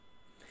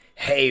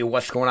Hey,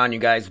 what's going on, you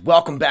guys?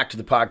 Welcome back to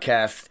the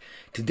podcast.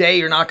 Today,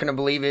 you're not going to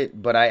believe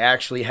it, but I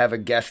actually have a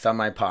guest on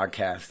my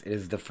podcast. It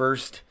is the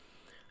first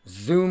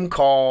Zoom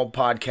call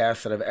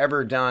podcast that I've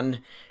ever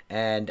done,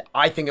 and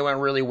I think it went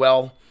really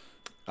well.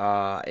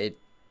 The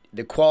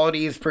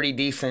quality is pretty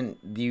decent.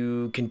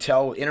 You can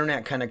tell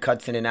internet kind of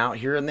cuts in and out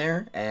here and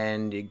there,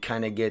 and it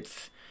kind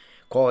of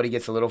quality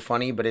gets a little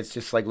funny, but it's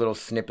just like little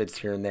snippets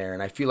here and there,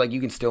 and I feel like you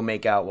can still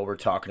make out what we're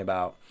talking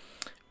about.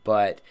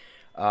 But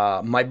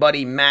my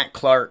buddy Matt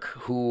Clark,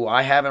 who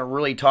I haven't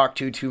really talked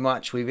to too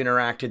much. We've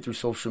interacted through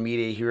social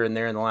media here and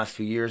there in the last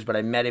few years, but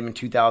I met him in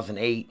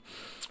 2008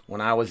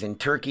 when I was in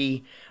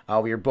Turkey.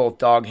 We were both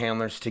dog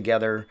handlers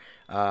together,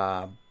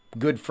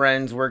 good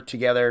friends, worked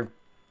together,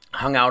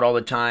 hung out all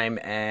the time,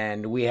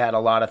 and we had a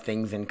lot of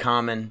things in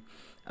common.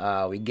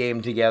 We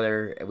game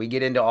together. We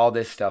get into all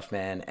this stuff,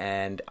 man,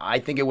 and I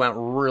think it went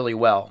really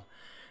well.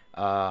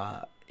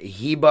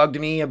 He bugged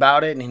me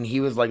about it, and he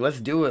was like, let's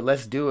do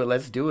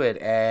it.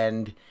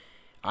 And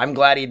I'm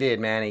glad he did,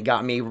 man. He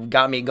got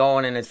me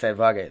going, and it said,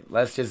 fuck it,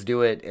 let's just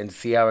do it and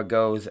see how it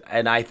goes.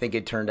 And I think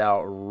it turned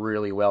out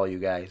really well, you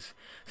guys.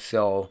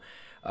 So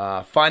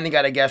finally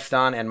got a guest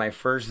on, and my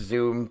first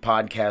Zoom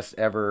podcast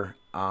ever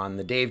on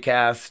the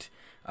Davecast.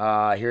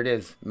 Here it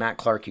is, Matt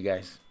Clark, you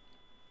guys.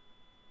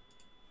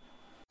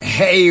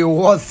 Hey,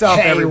 what's up,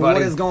 everybody?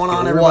 What is going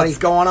on, everybody? What's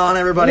going on,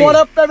 everybody? What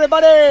up,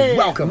 everybody?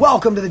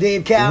 Welcome to the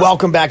Davecast.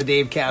 Welcome back to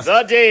Davecast.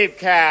 The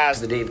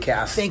Davecast. The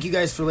Davecast. Thank you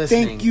guys for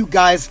listening. Thank you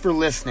guys for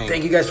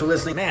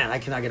listening. Man, I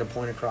cannot get a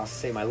point across to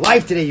save my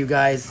life today, you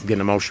guys. I'm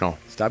getting emotional.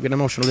 Stop getting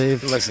emotional,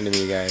 Dave. Listen to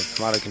me, you guys.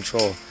 I'm out of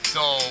control.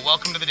 So,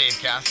 welcome to the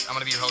Davecast. I'm going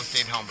to be your host,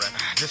 Dave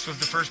Helmbrecht. This was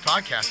the first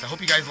podcast. I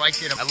hope you guys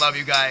liked it. I love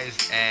you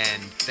guys,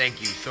 and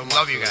thank you so much.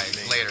 Love you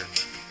guys. Later.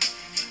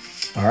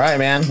 All right,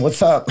 man.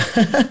 What's up?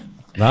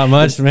 Not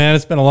much, man.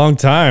 It's been a long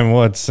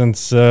time.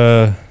 Since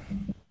I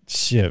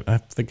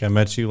think I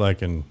met you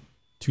like in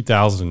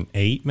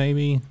 2008,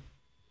 maybe.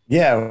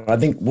 Yeah, I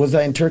think, was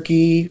I in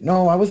Turkey?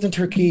 No, I was in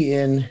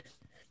Turkey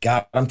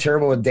God, I'm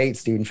terrible with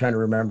dates, dude. I'm trying to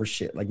remember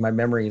shit. Like, my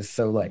memory is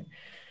so, like,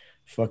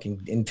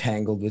 fucking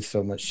entangled with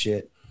so much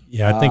shit.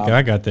 Yeah, I think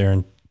I got there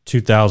in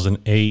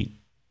 2008,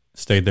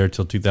 stayed there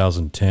till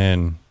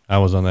 2010. I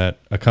was on that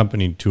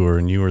accompanied tour,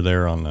 and you were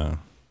there on the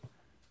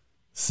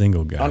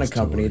single guys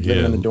unaccompanied, tour.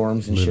 living in the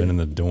dorms and living shit, in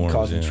the dorms,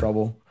 causing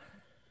trouble.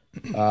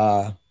 We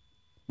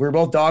were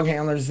both dog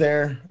handlers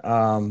there.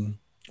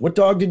 What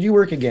dog did you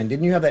work again?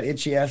 Didn't you have that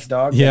itchy ass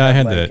dog? Yeah, I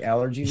had like that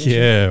allergies.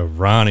 Yeah,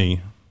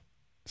 Ronnie,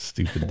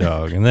 stupid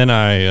dog. And then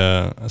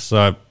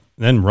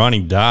then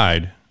Ronnie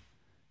died,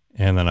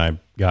 and then I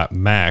got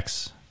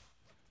Max.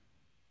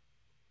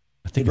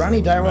 I think Did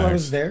Ronnie die while I Max.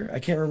 was there? I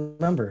can't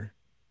remember.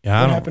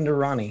 Yeah, What happened to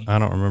Ronnie? I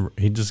don't remember.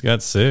 He just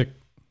got sick.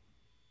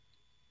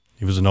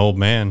 He was an old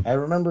man. I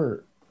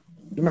remember.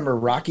 You remember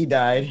Rocky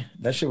died?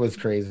 That shit was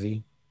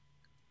crazy.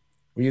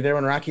 Were you there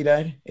when Rocky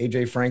died?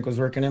 AJ Frank was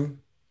working him.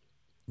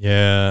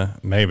 Yeah,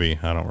 maybe.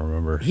 I don't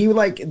remember. He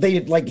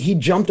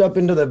jumped up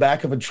into the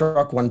back of a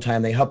truck one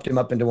time. They hupped him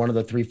up into one of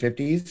the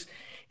 350s,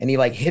 and he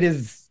like hit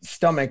his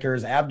stomach or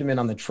his abdomen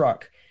on the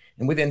truck.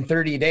 And within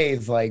 30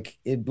 days, like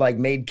it like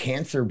made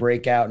cancer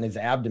break out in his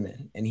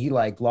abdomen, and he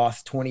like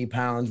lost 20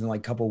 pounds in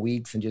like a couple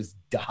weeks and just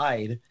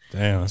died.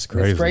 Damn, that's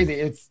crazy. It's crazy.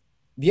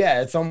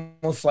 It's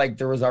almost like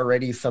there was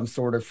already some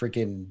sort of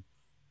freaking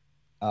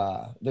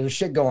there's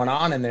shit going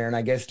on in there, and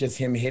I guess just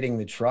him hitting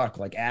the truck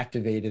like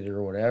activated it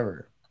or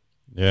whatever.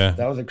 Yeah.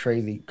 That was a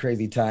crazy,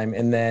 crazy time.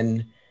 And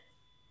then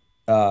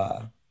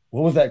what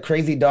was that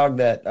crazy dog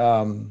that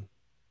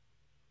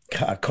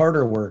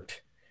Carter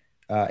worked?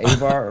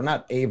 Avar, or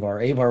not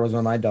Avar. Avar was one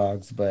of my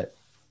dogs, but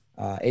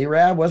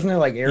Arab, wasn't it?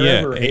 Like Arab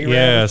Yeah, or Arab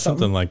yeah, or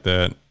something like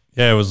that.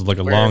 Yeah, it was like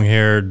a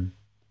long-haired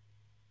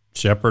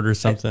shepherd or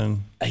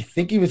something. I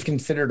think he was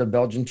considered a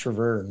Belgian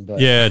Travern, but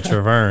Yeah,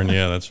 Travern.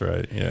 Yeah, that's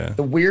right. Yeah.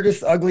 the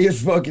weirdest,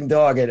 ugliest fucking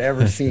dog I'd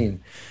ever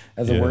seen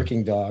as a Yeah.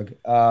 working dog.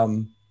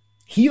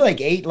 He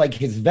like ate like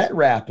his vet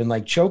wrap and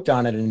like choked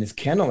on it in his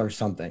kennel or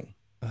something.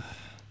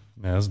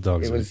 Man, those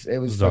dogs. It was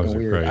those dogs fucking are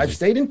weird. crazy. I've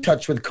stayed in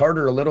touch with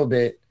Carter a little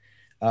bit.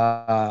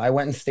 I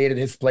went and stayed at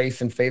his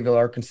place in Fayetteville,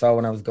 Arkansas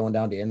when I was going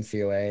down to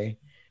NCOA.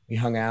 We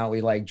hung out.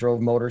 We like drove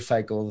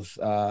motorcycles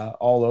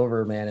all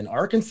over, man. In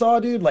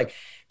Arkansas, dude, like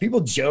people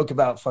joke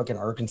about fucking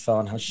Arkansas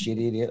and how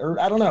shitty it is. Or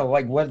I don't know,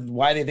 like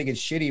why they think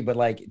it's shitty, but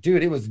like,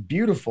 dude, it was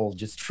beautiful.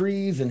 Just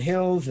trees and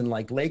hills and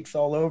like lakes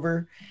all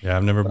over. Yeah,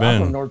 I've never But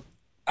been.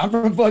 I'm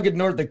from fucking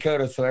North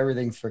Dakota, so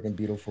everything's freaking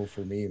beautiful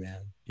for me, man.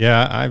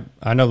 Yeah,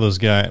 I know those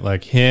guys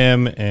like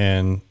him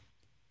and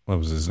what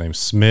was his name?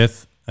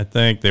 Smith, I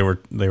think. They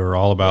were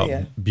all about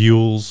Yeah.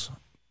 Buells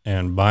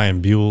and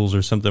buying Buells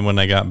or something when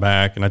they got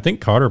back. And I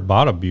think Carter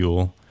bought a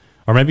Buell.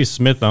 Or maybe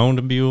Smith owned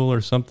a Buell or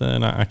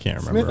something. I can't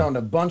remember. Smith owned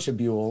a bunch of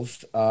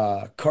Buells.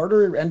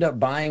 Carter ended up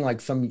buying like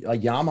some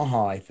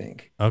Yamaha, I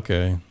think.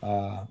 Okay.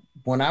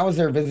 When I was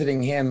there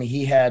visiting him,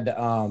 he had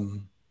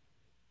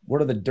what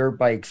are the dirt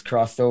bikes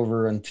crossed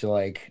over into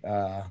like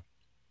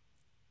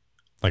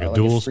Like a like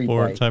dual street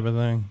sport bike. type of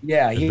thing?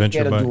 Yeah, he Adventure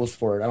had a bike? dual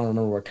sport. I don't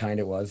remember what kind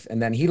it was.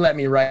 And then he let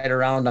me ride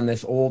around on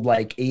this old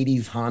like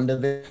 80s Honda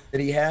that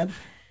he had.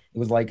 It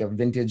was like a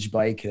vintage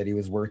bike that he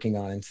was working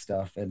on and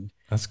stuff. And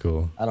That's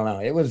cool. I don't know.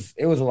 It was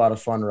a lot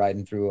of fun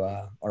riding through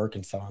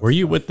Arkansas. and Were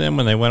you stuff. with them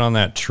when they went on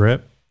that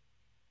trip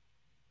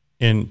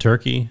in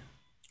Turkey?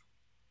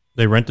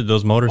 They rented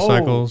those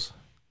motorcycles.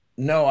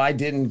 No, I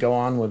didn't go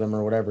on with them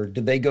or whatever.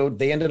 Did they go?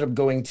 They ended up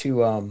going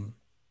to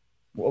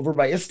over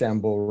by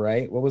Istanbul,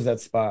 right? What was that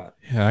spot?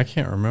 Yeah, I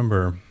can't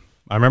remember.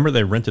 I remember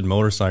they rented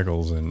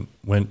motorcycles and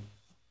went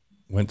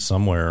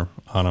somewhere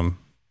on them.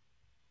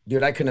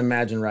 Dude, I couldn't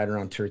imagine riding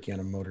around Turkey on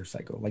a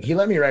motorcycle. Like he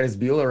let me ride his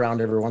Buell around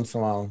every once in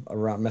a while,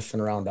 around messing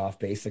around off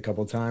base a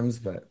couple times,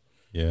 but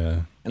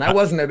Yeah. and I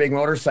wasn't a big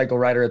motorcycle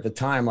rider at the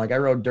time. Like I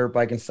rode dirt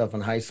bike and stuff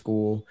in high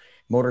school,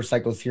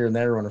 motorcycles here and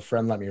there when a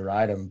friend let me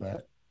ride them,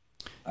 but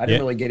I didn't Yeah.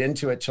 really get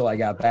into it till I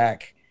got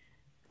back.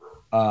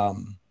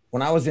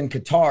 When I was in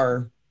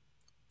Qatar,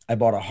 I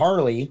bought a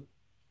Harley.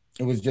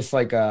 It was just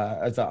like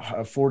it's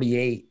a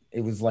 48.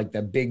 It was like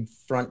the big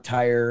front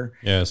tire.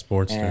 Yeah,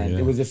 Sportster. And Yeah.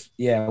 it was just,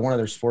 yeah, one of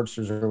their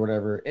Sportsters or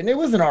whatever. And it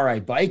was an all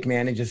right bike,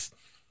 man. It just,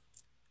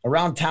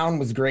 around town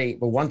was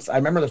great. But once, I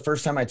remember the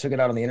first time I took it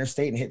out on the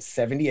interstate and hit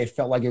 70, I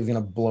felt like it was going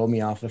to blow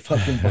me off the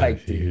fucking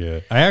bike, dude. Yeah.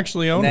 I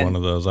actually own then- one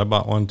of those. I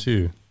bought one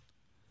too.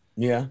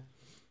 Yeah.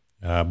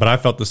 But I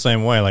felt the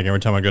same way. Like every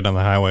time I go down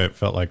the highway, it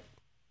felt like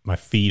my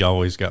feet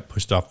always got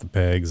pushed off the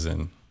pegs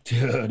and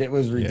Dude, it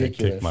was yeah, it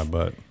ridiculous. kicked my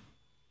butt.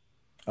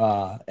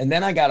 And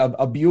then I got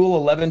a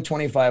Buell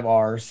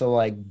 1125R. So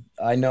like,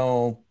 I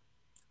know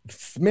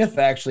Smith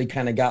actually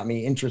kind of got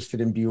me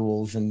interested in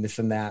Buells and this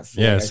and that.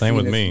 So Yeah, like, I same seen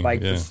with this me.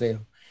 Bike Yeah. for sale.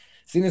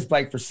 Seen this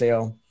bike for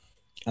sale.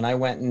 And I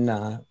went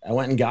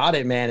and got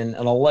it, man. And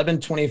an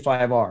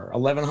 1125R,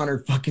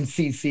 1100 fucking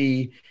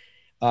cc.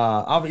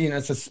 You know,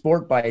 it's a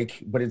sport bike,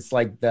 but it's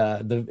like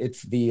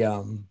it's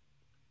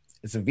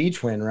a V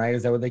twin, right?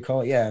 Is that what they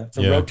call it? Yeah, it's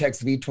a Yeah.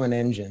 Rotex V twin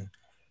engine.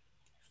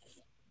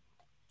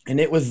 And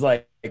it was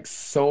like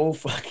so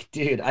fuck,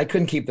 dude. I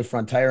couldn't keep the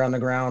front tire on the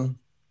ground.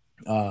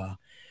 I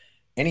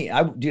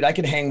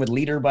could hang with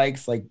leader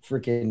bikes like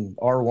freaking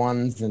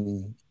R1s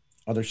and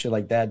other shit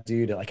like that,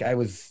 dude. Like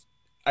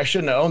I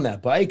shouldn't have owned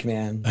that bike,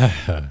 man.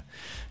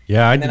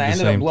 Yeah, I And did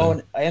then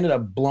the I ended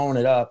up blowing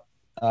it up.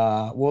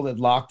 Well, it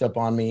locked up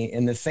on me.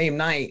 And the same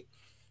night,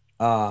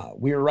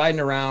 we were riding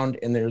around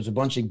and there was a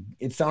bunch of,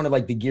 it sounded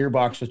like the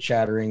gearbox was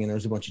chattering and there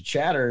was a bunch of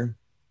chatter.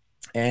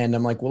 And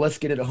I'm like, well, let's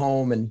get it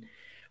home and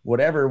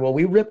whatever. Well,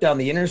 we ripped down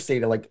the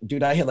interstate. Like,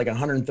 dude, I hit like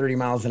 130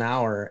 miles an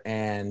hour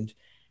and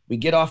we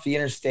get off the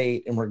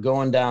interstate and we're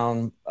going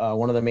down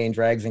one of the main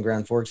drags in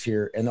Grand Forks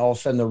here. And all of a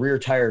sudden the rear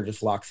tire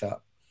just locks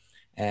up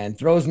and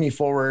throws me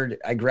forward.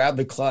 I grab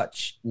the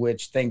clutch,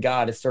 which thank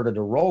God it started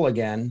to roll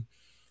again.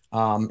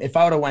 If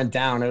I would have went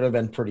down, it would have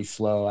been pretty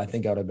slow. I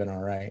think I would have been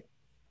all right.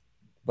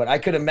 But I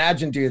could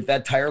imagine, dude, if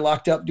that tire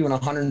locked up doing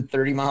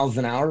 130 miles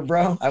an hour,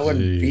 bro, I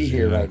wouldn't be Jeez,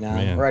 here yeah, right now,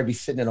 man. or I'd be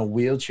sitting in a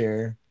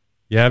wheelchair.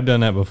 Yeah, I've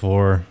done that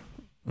before.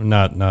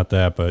 Not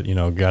that, but you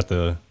know,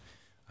 I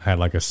had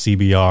like a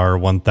CBR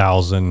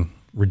 1000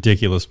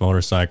 ridiculous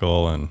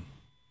motorcycle, and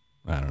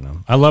I don't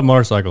know. I love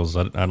motorcycles.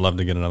 I'd love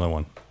to get another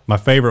one. My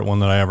favorite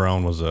one that I ever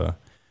owned was a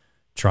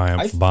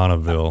Triumph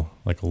Bonneville,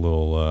 like a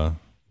little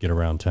get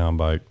around town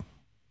bike.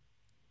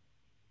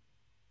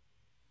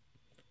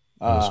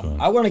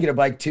 I want to get a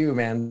bike too,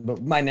 man.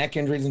 But my neck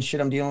injuries and shit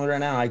I'm dealing with right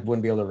now, I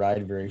wouldn't be able to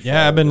ride very far.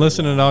 Yeah, I've been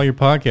listening to all your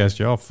podcasts.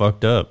 You're all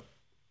fucked up.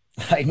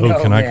 I know,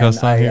 Oh, can I man.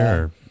 cuss on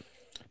here?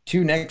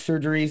 2 neck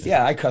surgeries.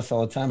 Yeah, I cuss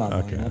all the time on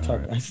Okay, mine. all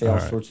right, I say all all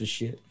right. sorts of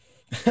shit.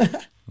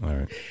 All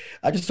right.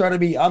 I just try to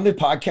be on the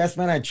podcast,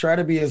 man. I try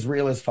to be as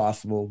real as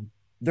possible.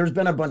 There's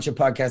been a bunch of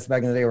podcasts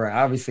back in the day where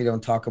I obviously I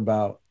didn't talk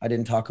about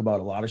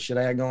a lot of shit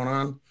I had going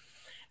on.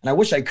 And I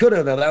wish I could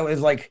have, though. That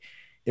was like,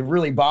 it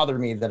really bothered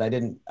me that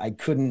I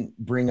couldn't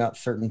bring up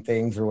certain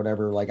things or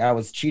whatever. Like I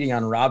was cheating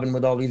on Robin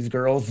with all these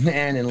girls,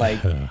 man. And like,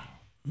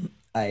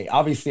 I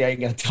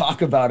ain't gonna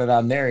talk about it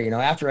on there. You know,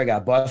 after I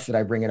got busted,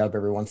 I bring it up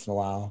every once in a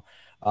while.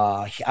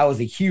 I was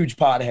a huge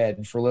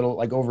pothead for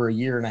like over a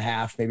year and a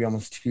half, maybe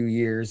almost 2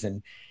 years.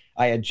 And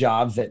I had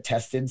jobs that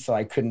tested, so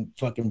I couldn't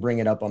fucking bring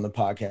it up on the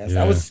podcast.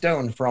 Yeah. I was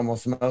stoned for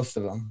almost most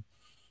of them.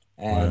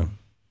 And Wow.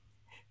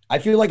 I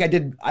feel like at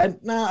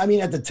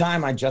the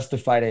time I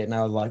justified it and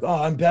I was like,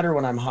 oh, I'm better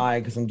when I'm high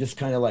because I'm just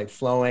kind of like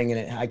flowing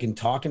and I can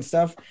talk and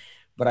stuff.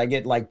 But I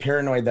get like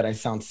paranoid that I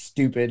sound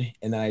stupid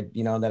and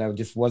that I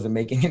just wasn't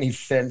making any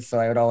sense. So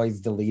I would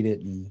always delete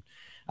it. And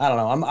I don't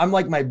know. I'm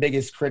like my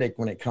biggest critic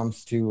when it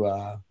comes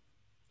to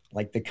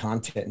like the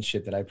content and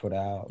shit that I put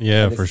out.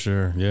 Yeah, for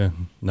sure. Yeah.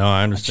 No,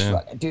 I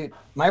understand. Dude,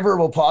 my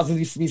verbal pauses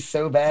used to be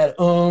so bad.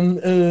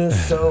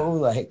 So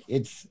like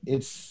it's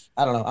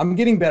I don't know. I'm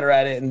getting better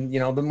at it, and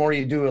the more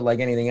you do it, like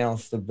anything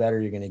else, the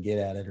better you're gonna get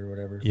at it or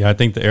whatever. Yeah, I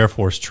think the Air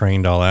Force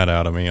trained all that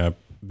out of me. I've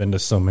been to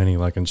so many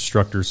like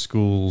instructor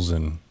schools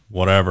and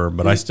whatever,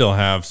 but I still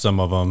have some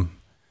of them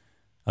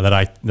that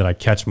I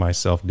catch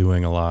myself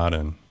doing a lot,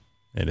 and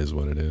it is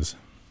what it is.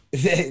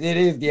 It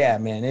is, yeah,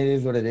 man. It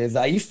is what it is.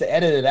 I used to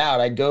edit it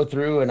out. I'd go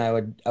through and I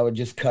would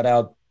just cut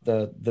out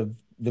the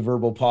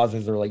verbal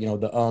pauses or like,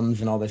 the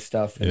ums and all this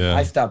stuff. And Yeah.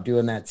 I stopped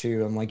doing that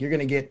too. I'm like, you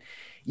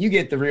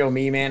get the real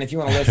me, man. If you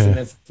want to listen,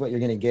 that's what you're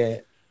gonna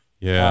get.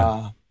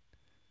 Yeah.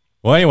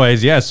 Well,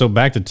 anyways, yeah. So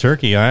back to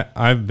Turkey.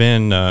 I've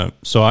been I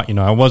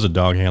was a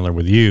dog handler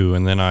with you,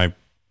 and then I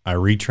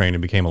retrained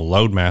and became a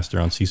load master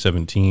on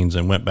C-17s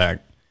and went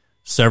back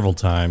several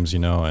times,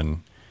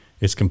 and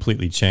it's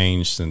completely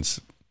changed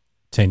since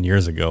 10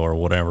 years ago or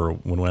whatever.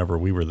 Whenever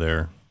we were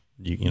there,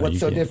 What's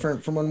so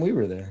different from when we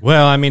were there?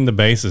 Well, I mean, the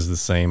base is the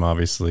same,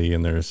 obviously,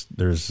 and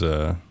there's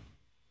a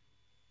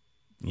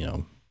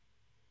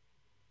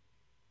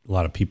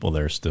lot of people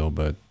there still,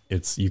 but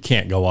you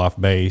can't go off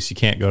base, you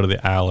can't go to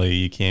the alley,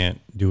 you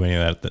can't do any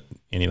of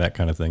that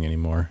kind of thing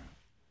anymore.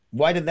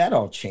 Why did that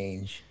all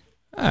change?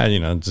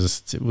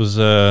 It was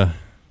a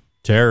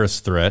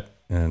terrorist threat,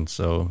 and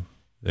so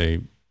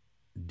they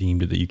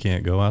deemed it that you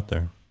can't go out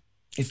there.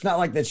 It's not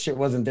like that shit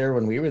wasn't there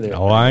when we were there.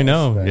 Oh, I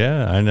know.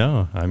 Yeah, I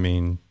know. I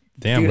mean,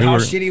 damn. Dude, how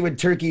shitty would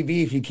Turkey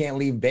be if you can't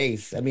leave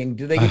base? I mean,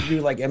 do they get to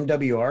do like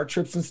MWR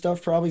trips and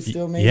stuff probably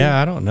still maybe?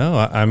 Yeah, I don't know.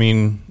 I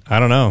mean, I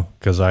don't know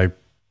because I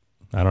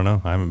don't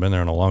know. I haven't been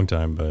there in a long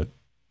time, but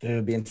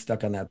dude, being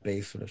stuck on that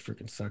base would have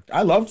freaking sucked.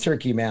 I love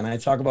Turkey, man. I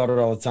talk about it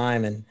all the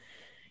time, and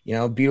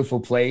beautiful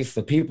place.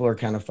 The people are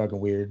kind of fucking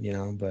weird,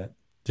 but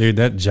dude,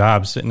 that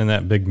job sitting in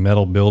that big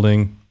metal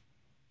building,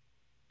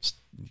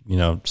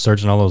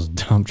 searching all those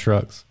dump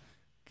trucks.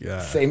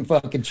 God. Same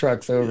fucking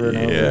trucks over and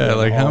over. Yeah,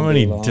 like how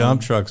many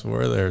dump trucks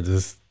were there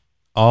just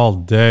all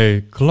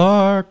day?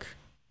 Clark.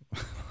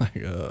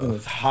 It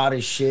was hot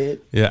as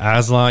shit. Yeah,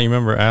 Aslan. You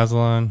remember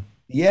Aslan?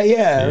 Yeah.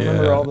 I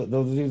remember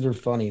those dudes are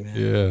funny, man.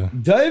 Yeah.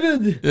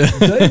 David.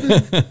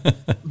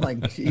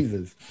 Like,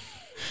 Jesus.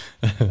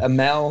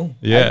 Amel.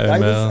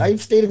 Yeah,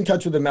 I've stayed in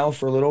touch with Amel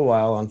for a little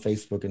while on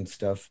Facebook and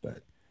stuff,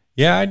 but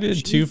yeah, I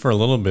did too for a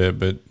little bit,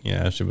 but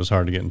yeah, it was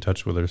hard to get in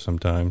touch with her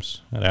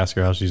sometimes. I'd ask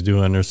her how she's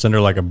doing or send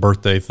her like a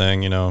birthday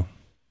thing,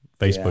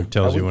 Facebook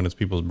tells you when it's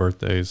people's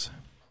birthdays.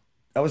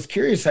 I was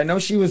curious. I know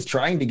she was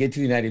trying to get to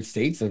the United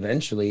States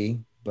eventually,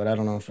 but I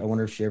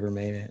wonder if she ever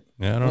made it.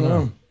 Yeah, I don't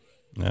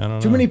know.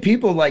 Too many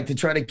people like to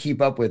try to keep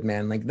up with,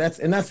 man. Like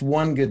that's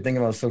one good thing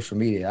about social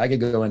media. I could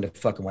go into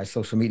fucking why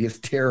social media is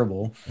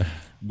terrible,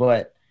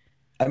 but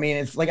I mean,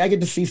 it's like I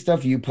get to see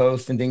stuff you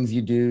post and things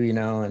you do,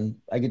 and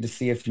I get to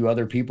see a few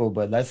other people,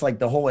 but that's like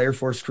the whole Air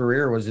Force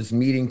career was just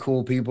meeting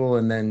cool people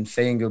and then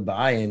saying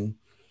goodbye, and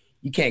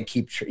you can't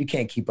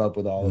keep up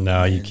with all of them.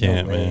 No, you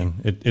can't,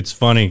 man. It's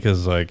funny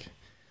because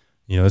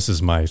this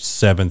is my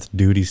 7th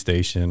duty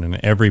station, and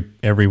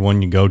every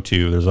one you go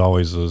to, there's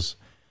always those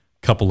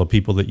couple of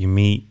people that you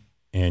meet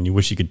and you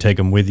wish you could take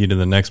them with you to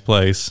the next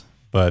place,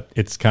 but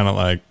it's kind of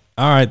like,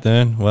 all right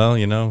then, well,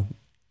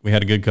 we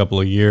had a good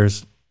couple of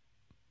years.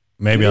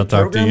 Maybe I'll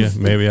talk to you.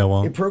 Maybe I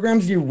won't. It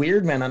programs you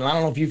weird, man. And I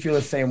don't know if you feel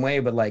the same way,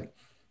 but like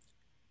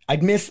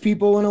I'd miss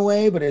people in a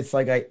way, but it's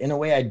like in a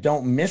way I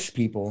don't miss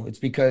people. It's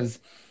because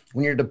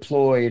when you're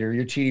deployed or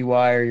you're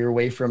TDY or you're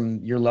away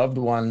from your loved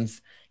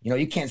ones,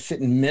 you can't sit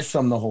and miss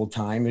them the whole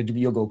time.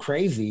 You'll go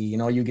crazy,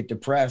 you get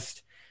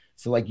depressed.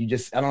 So like I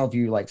don't know if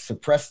you like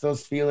suppress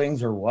those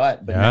feelings or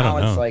what, but now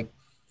it's like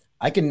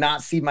I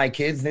cannot see my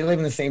kids. They live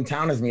in the same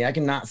town as me. I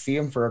cannot see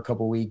them for a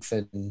couple weeks,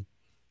 and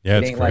yeah,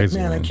 it's crazy,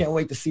 like, man, I can't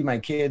wait to see my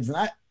kids. And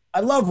I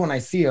love when I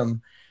see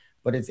them,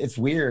 but it's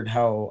weird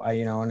how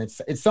and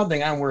it's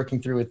something I'm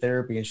working through with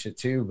therapy and shit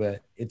too,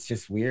 but it's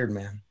just weird,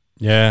 man.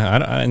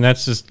 Yeah. And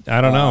that's just, I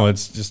don't know.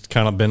 It's just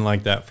kind of been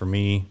like that for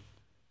me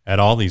at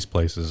all these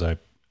places.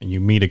 You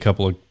meet a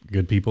couple of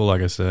good people,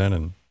 like I said,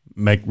 and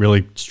make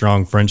really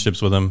strong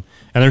friendships with them,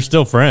 and they're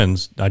still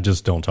friends. I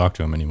just don't talk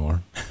to them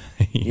anymore.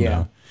 you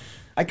know?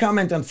 I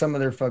comment on some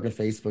of their fucking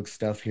Facebook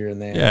stuff here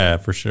and there. Yeah,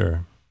 for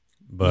sure.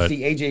 But you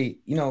see AJ,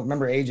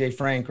 remember AJ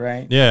Frank,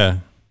 right? Yeah.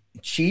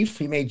 Chief,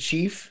 he made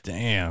Chief.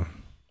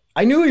 Damn.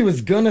 I knew he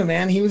was gonna,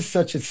 man. He was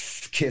such a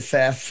kiss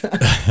ass the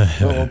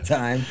whole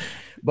time.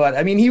 But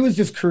I mean, he was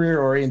just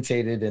career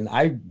orientated, and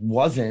I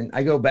wasn't.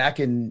 I go back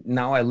and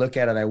now I look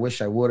at it. I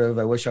wish I would have.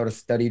 I wish I would have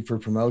studied for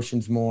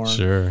promotions more.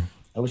 Sure.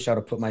 I wish I would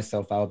have put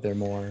myself out there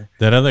more.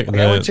 That other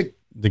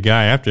the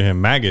guy after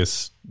him,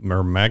 Magnus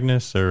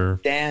or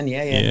Dan,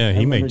 yeah. Yeah,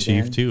 he made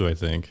Chief Dan, too, I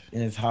think.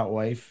 And his hot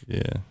wife.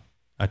 Yeah,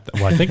 I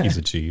think he's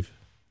a chief.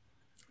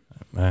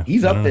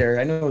 He's up there.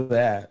 I know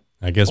that.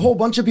 I guess a whole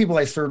bunch of people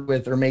I served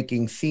with are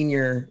making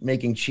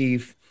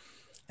chief.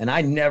 And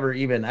I would never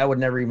even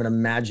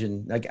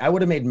imagine, like I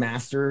would have made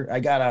master. I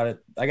got out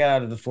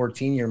of the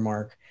 14-year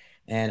mark,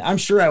 and I'm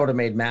sure I would have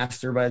made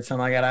master by the time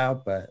I got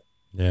out. But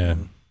yeah,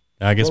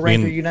 I guess what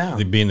rank are you now?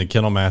 Being the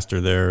kennel master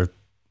there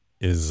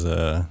is,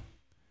 yeah,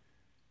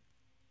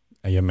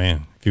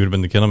 man. If you would have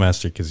been the kennel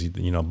master, because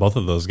both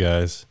of those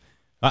guys.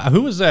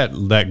 Who was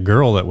that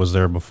girl that was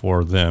there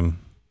before them?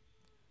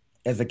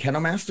 As a kennel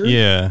master?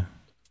 Yeah,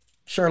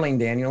 Charlene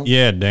Daniels.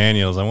 Yeah,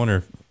 Daniels. I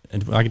wonder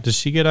does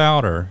she get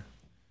out or?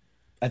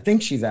 I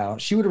think she's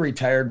out. She would have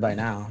retired by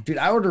now. Dude,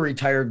 I would have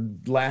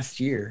retired last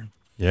year.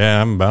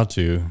 Yeah, I'm about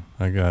to.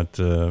 I got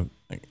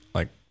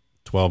like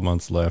 12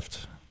 months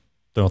left.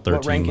 No,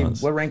 13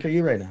 months. What rank are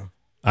you right now?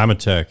 I'm a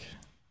tech.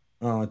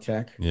 Oh,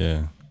 tech.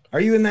 Yeah. Are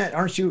you in that?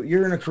 Aren't you?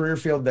 You're in a career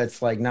field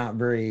that's like not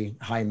very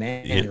high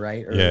man, Yeah,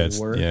 right? Or yeah,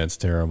 work? it's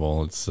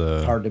terrible. It's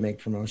Hard to make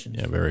promotions.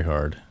 yeah, very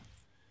hard.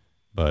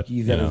 But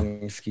Use you that as know,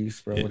 an excuse,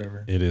 bro.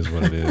 Whatever. it is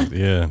what it is.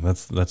 Yeah,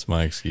 that's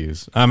my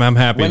excuse. I'm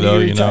happy When do though.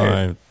 you You know,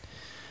 retire?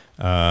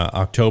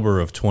 October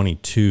of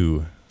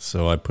 22.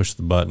 So I pushed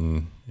the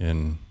button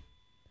in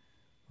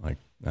like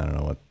I don't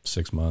know what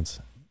 6 months.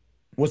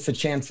 What's the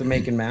chance of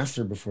making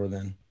master before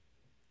then?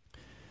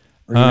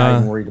 Or you're not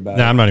even worried about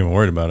Nah, it? I'm not even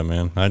worried about it,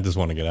 man. I just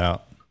want to get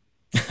out.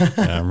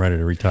 Yeah, I'm ready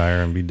to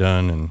retire and be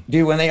done. And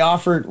Dude, when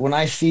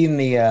I seen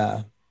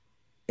the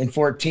in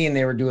 14,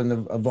 they were doing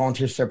a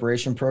volunteer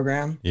separation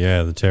program.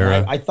 yeah, the Terra.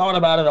 And I thought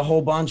about it a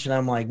whole bunch, and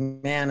I'm like,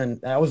 man,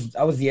 and I was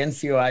the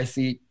NCOI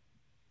seat.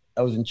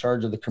 I was in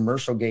charge of the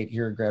commercial gate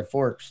here at Grand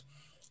Forks.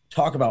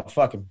 Talk about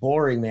fucking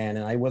boring, man.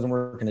 And I wasn't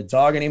working a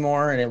dog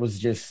anymore, and it was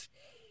just,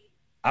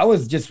 I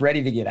was just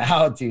ready to get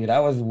out, dude.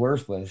 I was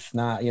worthless.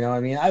 Not, you know what I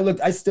mean?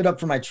 I stood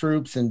up for my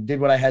troops and did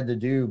what I had to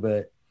do,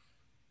 but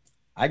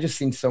I just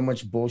seen so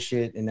much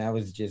bullshit, and I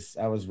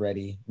was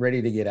ready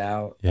to get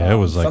out. Yeah, it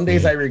was like some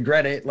days me. I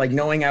regret it, like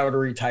knowing I would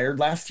have retired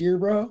last year,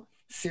 bro.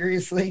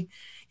 Seriously,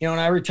 you know,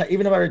 and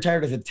even if I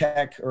retired as a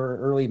tech or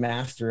early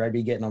master, I'd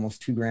be getting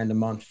almost $2,000 a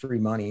month free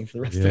money for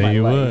the rest of Yeah, my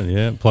you life. would.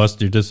 Yeah, plus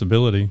your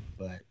disability.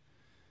 But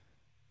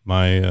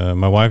My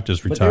wife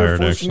just they were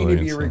retired forcing me actually.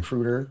 to be a so-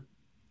 recruiter.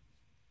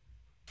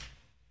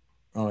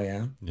 Oh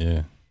yeah,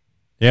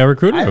 yeah,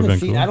 recruiting I have haven't been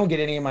seen. cool. I don't get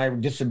any of my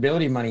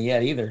disability money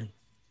yet either.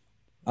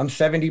 I'm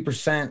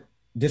 70%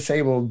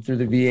 disabled through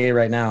the VA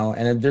right now,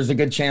 and there's a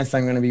good chance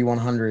I'm going to be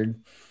 100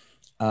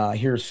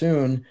 here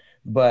soon.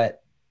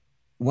 But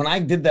when I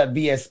did that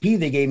VSP,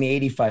 they gave me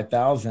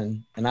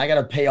 85,000, and I got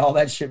to pay all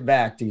that shit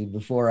back, dude,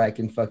 before I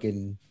can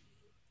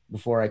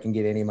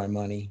get any of my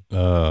money.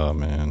 Oh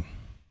man,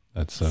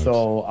 that sucks.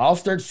 So I'll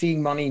start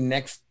seeing money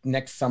next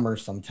summer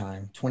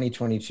sometime.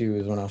 2022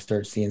 is when I'll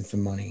start seeing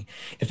some money.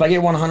 If I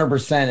get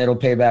 100%, it'll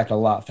pay back a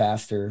lot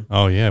faster.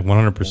 Oh yeah,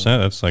 100%.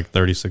 That's like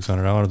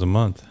 $3,600 a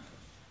month.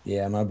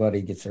 Yeah, my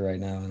buddy gets it right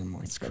now, and I'm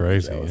like, It's fucking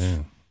crazy. jealous. Yeah.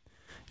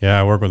 Yeah,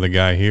 I work with a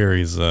guy here.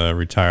 He's a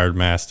retired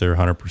master,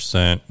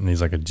 100%, and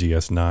he's like a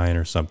GS9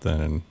 or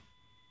something, and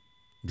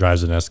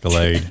drives an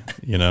Escalade.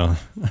 You know,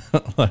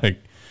 like.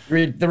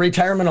 The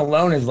retirement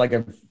alone is like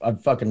a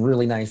fucking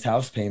really nice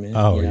house payment.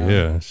 Oh you know?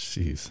 yeah,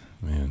 jeez,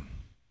 man.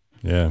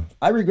 Yeah.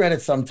 I regret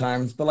it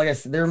sometimes, but like I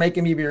said, they're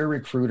making me be a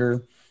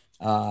recruiter.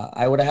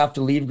 I would have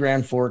to leave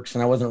Grand Forks,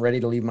 and I wasn't ready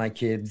to leave my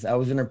kids. I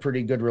was in a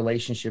pretty good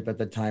relationship at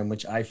the time,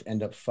 which I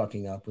end up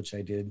fucking up, which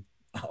I did,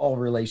 all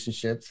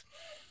relationships.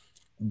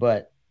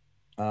 But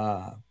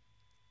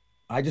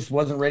I just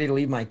wasn't ready to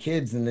leave my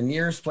kids. And the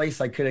nearest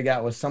place I could have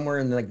got was somewhere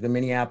in like the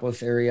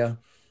Minneapolis area,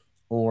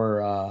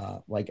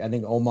 or like I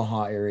think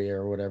Omaha area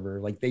or whatever.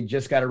 Like they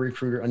just got a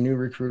new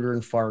recruiter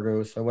in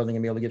Fargo, so I wasn't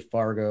gonna be able to get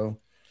Fargo.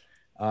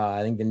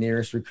 I think the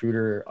nearest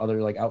recruiter,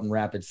 other like out in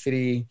Rapid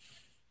City,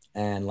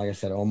 and like I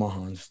said,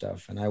 Omaha and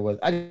stuff. And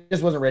I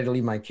just wasn't ready to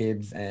leave my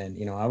kids. And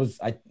I was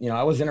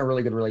in a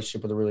really good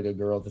relationship with a really good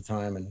girl at the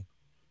time, and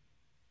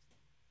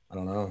I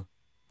don't know.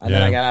 And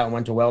then I got out and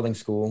went to welding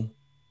school.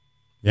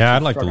 Yeah,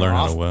 I'd like to fucking learn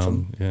how to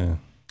awesome. weld. Yeah.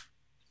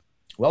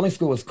 Welding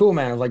school was cool,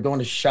 man. It was like going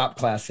to shop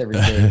class every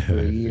day for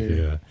a year.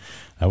 Yeah.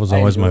 That was I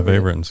always my enjoyed it.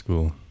 favorite in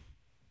school.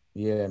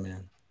 Yeah,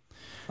 man.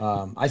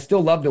 I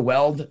still love to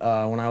weld.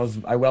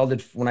 I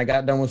welded when I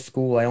got done with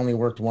school. I only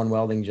worked one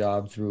welding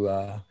job through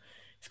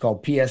it's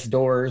called PS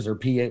Doors or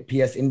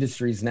PS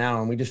Industries now,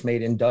 and we just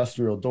made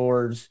industrial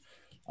doors,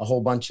 a whole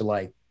bunch of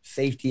like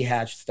safety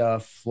hatch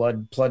stuff,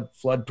 flood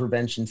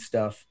prevention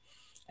stuff.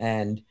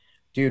 And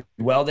dude,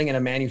 welding in a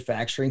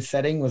manufacturing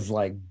setting was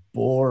like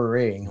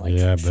boring. Like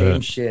Yeah, I same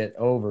bet. shit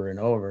over and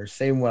over,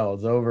 same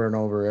welds over and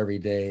over every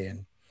day.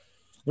 And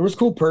there was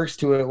cool perks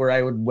to it where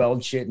I would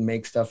weld shit and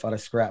make stuff out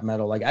of scrap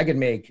metal. Like I could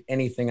make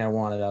anything I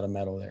wanted out of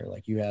metal there.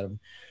 Like you had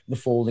the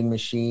folding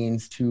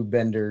machines, tube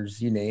benders,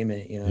 you name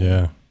it,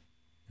 Yeah.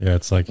 Yeah,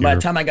 it's like By you're,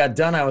 the time I got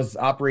done, I was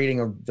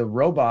operating the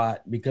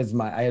robot because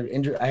I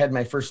had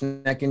my first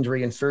neck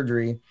injury and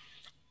surgery,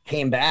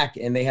 came back,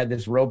 and they had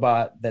this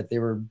robot that they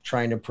were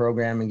trying to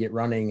program and get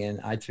running,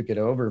 and I took it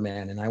over,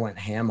 man, and I went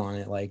ham on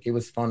it. Like it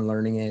was fun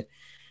learning it,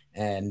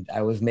 and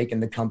I was making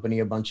the company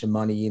a bunch of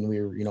money, and we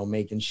were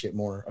making shit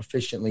more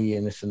efficiently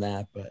and this and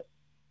that. But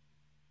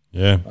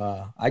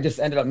I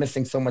just ended up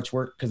missing so much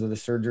work because of the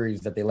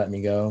surgeries that they let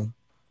me go,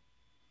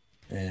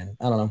 and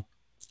I don't know.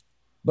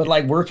 But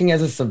like working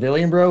as a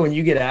civilian, bro, when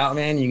you get out,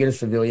 man, you get a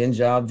civilian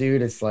job,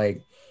 dude. It's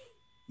like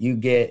you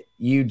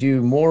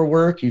do more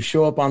work, you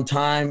show up on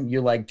time,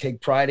 you like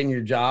take pride in your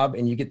job,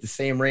 and you get the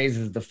same raise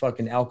as the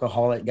fucking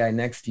alcoholic guy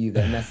next to you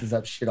that messes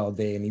up shit all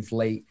day and he's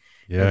late.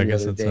 yeah, I every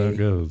guess other that's how day. it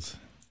goes.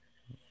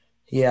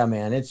 Yeah,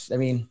 man. It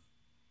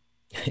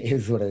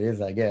is what it is,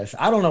 I guess.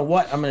 I don't know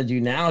what I'm going to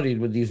do now, dude,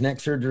 with these neck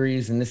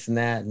surgeries and this and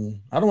that. And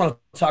I don't want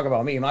to talk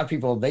about me. My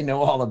people, they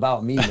know all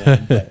about me,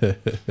 man. But,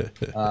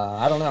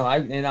 I don't know.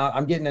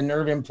 I'm getting a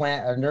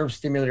nerve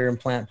stimulator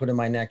implant put in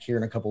my neck here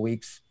in a couple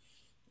weeks.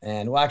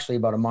 And well, actually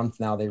about a month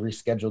now, they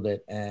rescheduled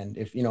it. And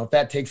if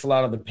that takes a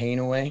lot of the pain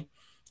away,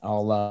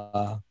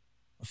 I'll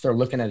start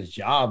looking at a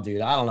job,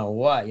 dude. I don't know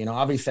what,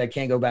 obviously I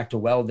can't go back to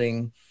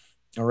welding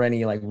or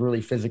any like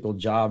really physical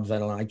jobs. I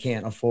don't know. I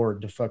can't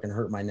afford to fucking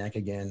hurt my neck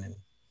again. And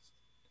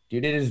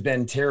dude, it has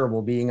been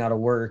terrible being out of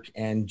work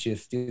and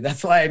just, dude,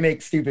 that's why I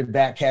make stupid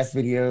backcast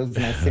videos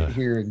and I sit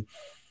here and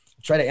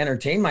try to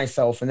entertain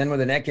myself. And then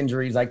with the neck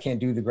injuries, I can't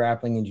do the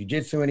grappling and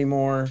jiu-jitsu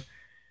anymore.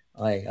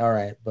 Like, all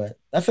right, but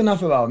that's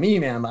enough about me,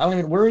 man.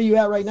 Where are you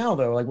at right now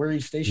though? Like, where are you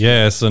stationed?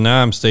 Yeah. So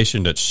now I'm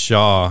stationed at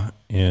Shaw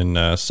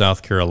in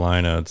South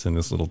Carolina. It's in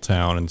this little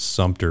town in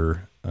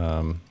Sumter.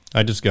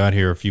 I just got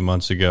here a few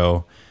months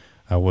ago.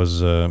 I was,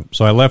 so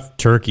I left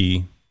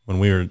Turkey when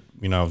we were,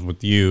 I was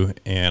with you,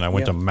 and I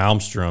went to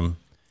Malmstrom,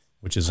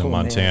 which is in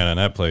Montana, man. And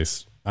that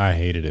place, I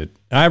hated it.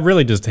 I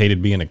really just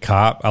hated being a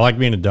cop. I like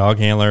being a dog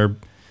handler,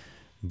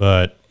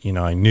 but,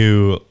 I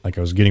knew like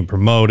I was getting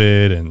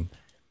promoted and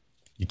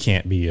you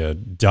can't be a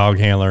dog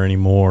handler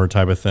anymore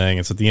type of thing.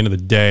 And so at the end of the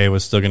day, I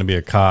was still going to be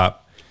a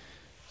cop.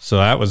 So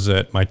that was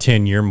at my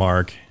 10-year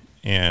mark.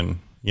 And,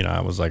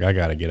 I was like, I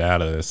got to get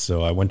out of this.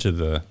 So I went to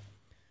the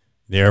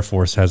Air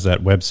Force has that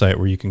website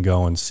where you can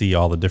go and see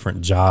all the different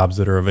jobs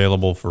that are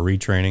available for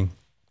retraining.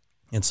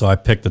 And so I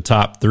picked the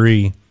top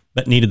 3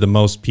 that needed the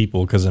most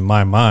people, because in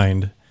my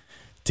mind,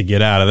 to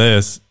get out of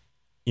this,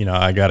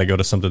 I got to go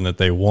to something that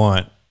they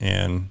want.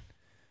 And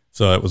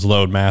so it was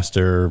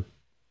Loadmaster,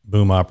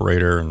 boom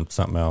operator, and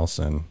something else.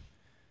 And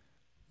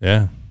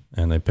yeah,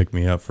 and they picked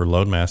me up for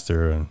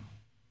Loadmaster, and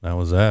that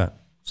was that.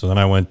 So then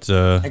I went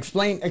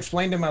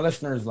explain to my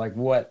listeners, like,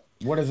 what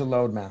is a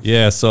Loadmaster?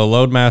 Yeah, so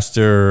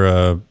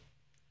Loadmaster,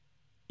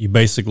 you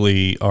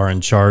basically are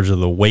in charge of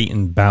the weight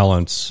and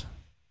balance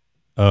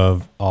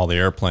of all the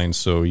airplanes.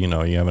 So, you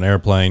have an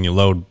airplane, you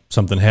load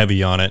something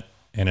heavy on it,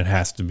 and it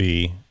has to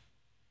be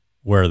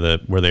where the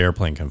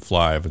airplane can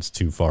fly. If it's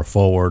too far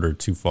forward or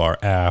too far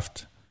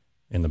aft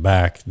in the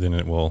back, then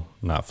it will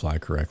not fly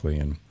correctly.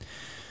 And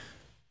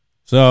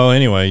so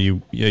anyway,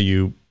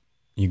 you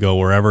go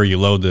wherever, you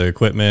load the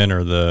equipment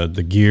or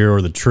the gear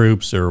or the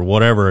troops or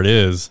whatever it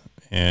is,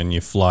 and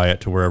you fly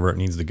it to wherever it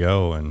needs to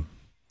go. And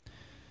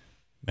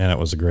man, it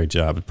was a great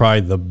job. Probably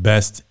the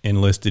best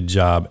enlisted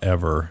job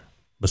ever,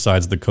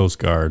 besides the Coast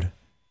Guard,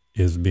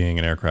 is being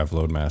an aircraft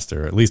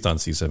loadmaster, at least on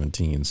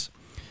C-17s.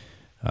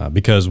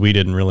 Because we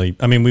didn't really,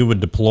 we would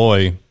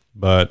deploy,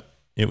 but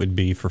it would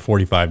be for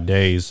 45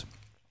 days.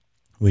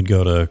 We'd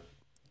go to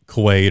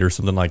Kuwait or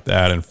something like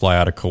that and fly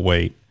out of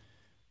Kuwait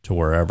to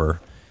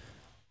wherever.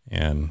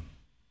 And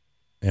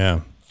yeah.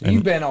 So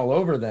you've been all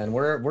over then.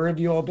 Where have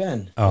you all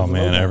been? Oh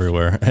man,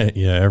 everywhere.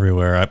 Yeah,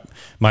 everywhere.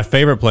 My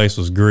favorite place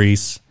was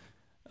Greece.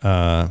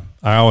 I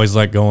always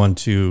like going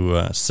to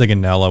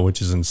Sigonella,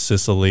 which is in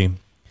Sicily.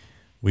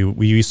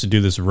 We used to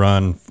do this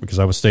run because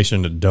I was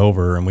stationed at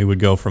Dover, and we would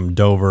go from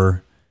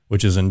Dover,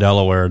 which is in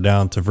Delaware,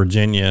 down to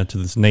Virginia to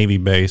this Navy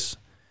base.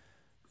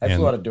 I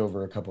flew out of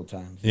Dover a couple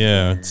times.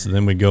 Yeah, so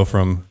then we'd go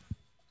from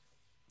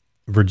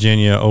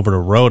Virginia over to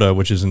Rota,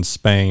 which is in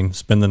Spain,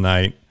 spend the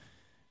night,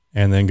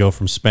 and then go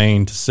from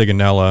Spain to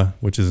Sigonella,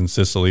 which is in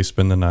Sicily,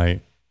 spend the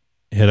night,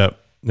 hit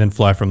up, then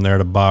fly from there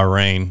to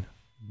Bahrain,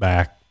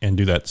 back, and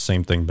do that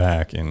same thing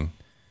back. And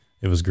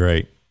it was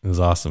great. It was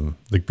awesome.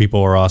 The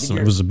people were awesome.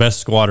 It was the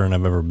best squadron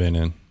I've ever been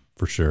in,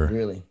 for sure.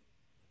 Really?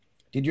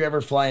 Did you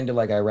ever fly into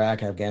like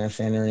Iraq,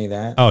 Afghanistan, or any of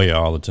that? Oh yeah,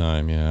 all the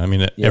time. Yeah,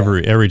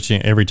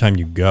 every time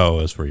you go,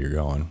 that's where you're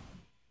going.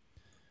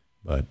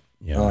 But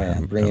yeah,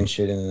 bringing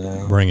shit in and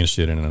out. Bringing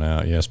shit in and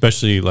out. Yeah,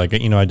 especially like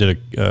I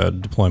did a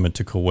deployment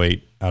to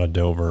Kuwait out of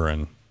Dover,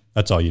 and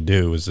that's all you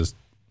do is just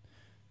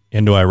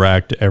into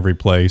Iraq to every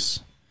place,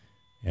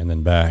 and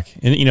then back.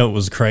 And it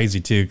was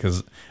crazy too,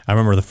 because I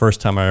remember the first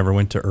time I ever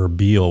went to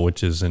Erbil,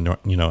 which is in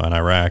in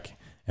Iraq,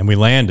 and we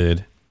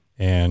landed.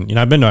 And,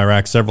 I've been to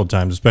Iraq several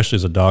times, especially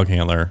as a dog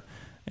handler,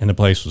 and the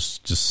place was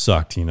just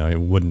sucked. It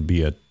wouldn't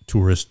be a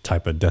tourist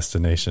type of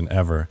destination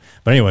ever.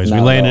 But anyways, we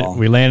landed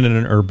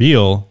in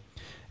Erbil,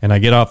 and I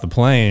get off the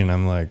plane, and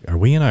I'm like, are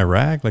we in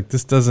Iraq? Like,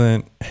 this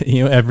doesn't,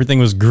 everything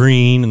was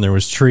green, and there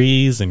was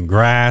trees and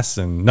grass,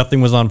 and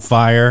nothing was on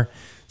fire.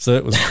 So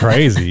it was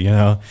crazy,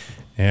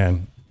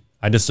 And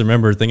I just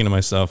remember thinking to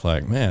myself,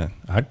 like, man,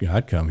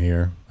 I'd come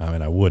here.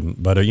 I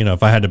wouldn't. But,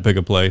 if I had to pick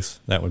a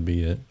place, that would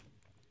be it.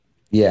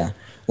 Yeah.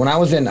 When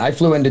I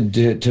flew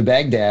into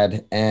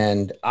Baghdad,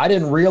 and I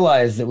didn't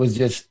realize it was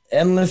just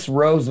endless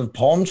rows of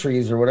palm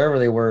trees or whatever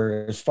they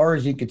were as far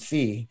as you could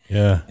see.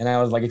 Yeah. And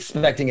I was like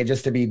expecting it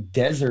just to be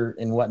desert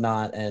and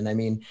whatnot. And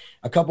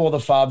a couple of the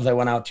FOBs I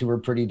went out to were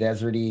pretty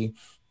deserty.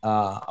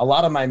 A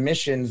lot of my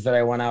missions that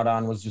I went out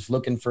on was just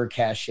looking for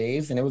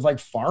caches, and it was like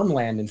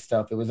farmland and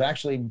stuff. It was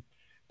actually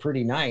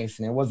pretty nice,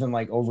 and it wasn't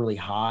like overly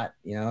hot.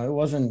 It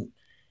wasn't.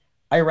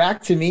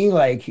 Iraq to me,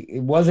 like,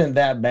 it wasn't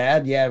that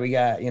bad. Yeah, we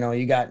got,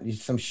 you got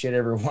some shit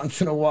every once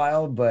in a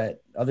while,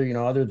 but other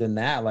than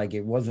that, like,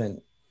 it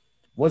wasn't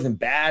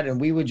bad. And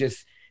we would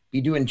just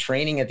be doing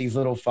training at these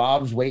little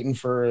FOBs, waiting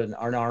for an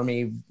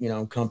army,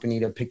 company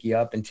to pick you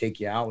up and take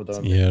you out with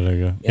them. Yeah, there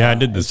you go. Yeah, I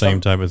did the same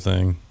type of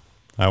thing.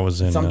 I was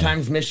in.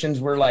 Sometimes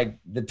missions were like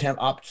the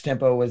ops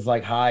tempo was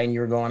like high, and you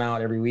were going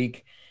out every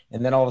week.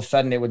 and then all of a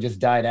sudden it would just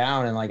die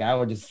down, and like I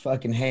would just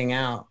fucking hang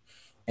out.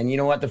 And you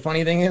know what the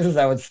funny thing is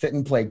I would sit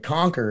and play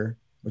Conquer,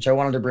 which I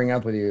wanted to bring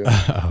up with you.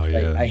 Oh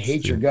yeah, I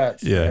hate your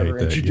guts. Yeah, for ever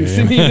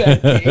introducing me to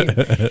that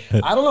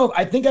game. I don't know.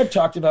 I think I've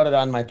talked about it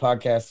on my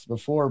podcast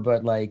before,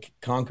 but like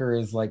Conquer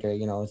is like a,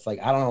 it's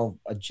like, I don't know,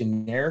 a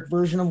generic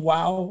version of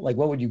WoW. Like,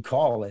 what would you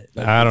call it?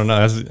 Like, I don't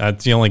know.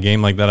 That's the only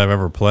game like that I've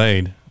ever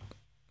played.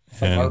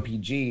 It's like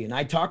RPG. And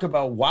I talk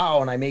about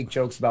WoW and I make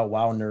jokes about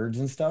WoW nerds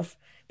and stuff.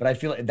 But I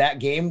feel like that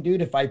game,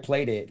 dude, if I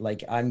played it,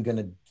 like I'm going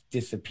to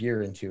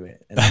disappear into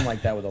it. And I'm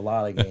like that with a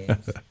lot of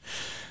games.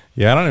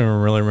 Yeah, I don't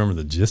even really remember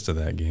the gist of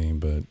that game,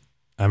 but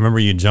I remember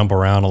you jump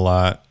around a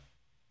lot.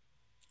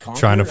 Conquer,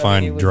 trying to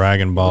find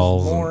Dragon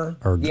Balls.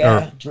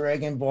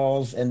 Dragon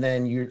Balls. And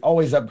then you're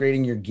always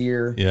upgrading your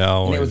gear. Yeah,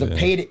 always, and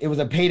it was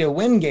a pay to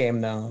win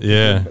game though.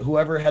 Yeah.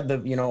 Whoever had the,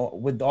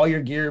 with all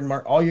your gear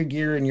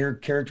and your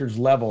character's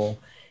level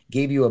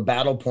gave you a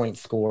battle point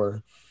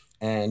score.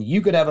 And you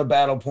could have a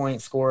battle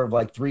point score of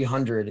like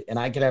 300 and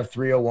I could have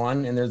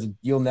 301 and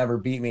you'll never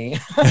beat me.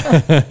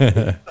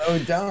 So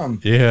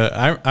dumb.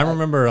 Yeah. I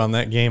remember on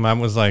that game, I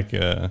was like,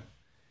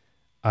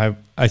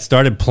 I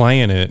started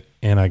playing it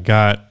and I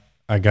got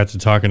to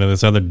talking to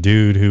this other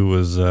dude who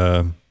was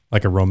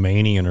like a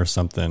Romanian or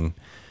something.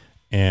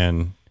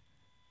 And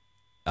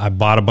I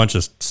bought a bunch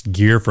of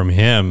gear from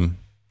him,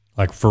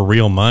 like for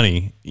real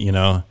money,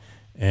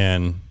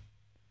 and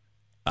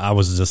I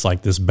was just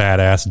like this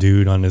badass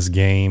dude on this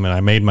game, and I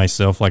made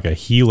myself like a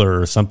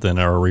healer or something,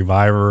 or a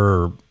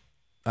reviver, or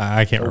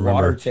I can't remember.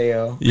 Water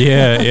Teo.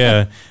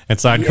 Yeah. And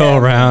so I'd go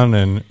around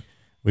and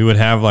we would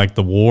have like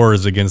the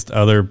wars against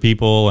other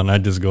people, and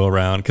I'd just go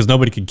around because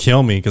nobody could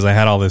kill me because I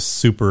had all this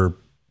super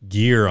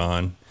gear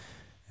on,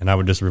 and I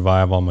would just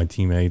revive all my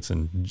teammates.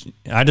 And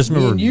I just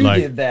remember you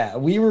did that.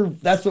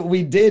 That's what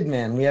we did,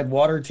 man. We had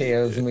water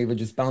Teos and we would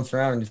just bounce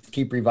around and just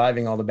keep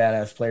reviving all the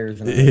badass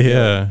players.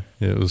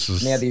 It was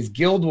just... And they had these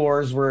guild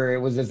wars where it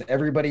was just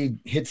everybody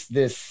hits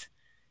this,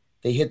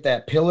 they hit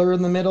that pillar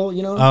in the middle,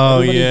 Oh,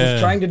 everybody yeah.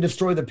 was trying to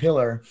destroy the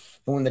pillar.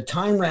 And when the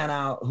time ran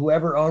out,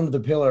 whoever owned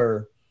the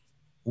pillar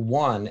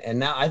won. And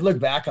now I look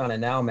back on it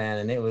now, man,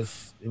 and it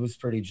was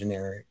pretty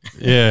generic.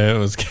 Yeah,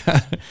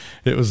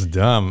 it was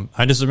dumb.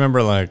 I just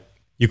remember like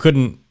I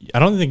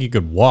don't think you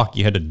could walk.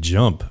 You had to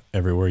jump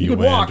everywhere you could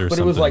went walk, or but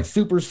something. it was like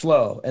super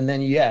slow. And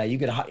then, you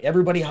could,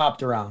 everybody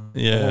hopped around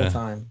the whole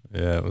time.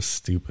 Yeah, it was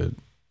stupid.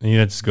 And you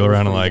had to just go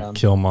around and like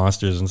kill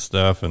monsters and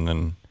stuff. And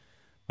then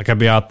like I'd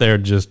be out there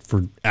just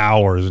for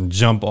hours and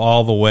jump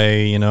all the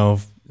way, and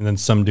then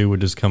some dude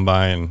would just come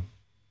by and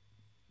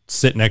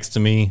sit next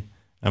to me.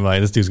 I'm like,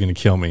 this dude's going to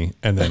kill me.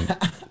 And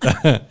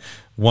then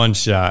one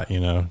shot,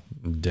 I'm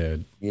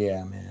dead.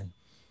 Yeah, man.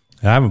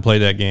 I haven't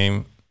played that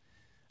game.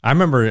 I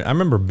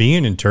remember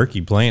being in Turkey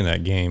playing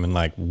that game and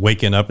like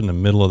waking up in the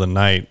middle of the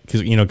night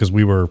because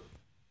we were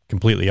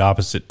completely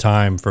opposite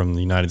time from the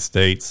United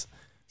States,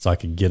 so I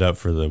could get up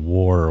for the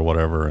war or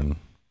whatever and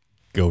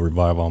go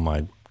revive all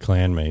my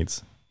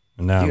clanmates.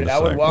 And now, dude,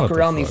 I would walk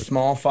around these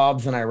small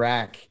fobs in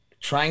Iraq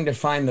trying to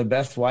find the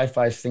best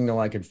Wi-Fi signal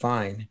I could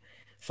find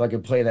so I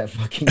could play that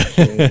fucking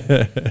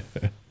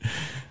game.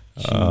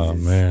 Oh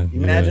man!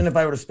 Imagine if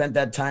I would have spent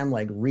that time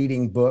like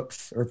reading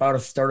books, or if I would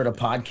have started a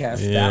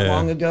podcast that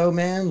long ago,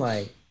 man.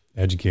 Like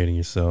educating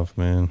yourself,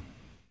 man.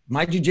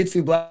 My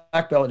jiu-jitsu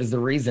black belt is the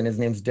reason. His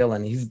name's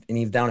Dylan.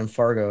 He's down in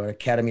Fargo,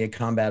 Academy of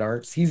Combat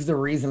Arts. He's the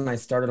reason I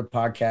started a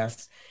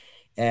podcast.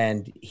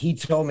 And he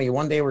told me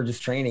one day we're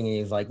just training, and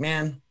he's like,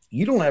 "Man,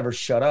 you don't ever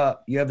shut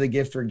up. You have the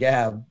gift for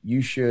gab.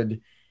 You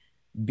should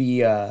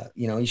be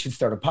you should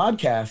start a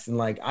podcast." And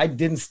like I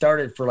didn't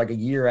start it for like a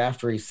year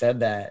after he said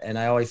that, and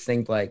I always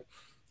think like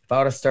if I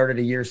would have started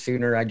a year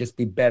sooner, I'd just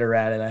be better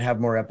at it. I'd have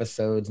more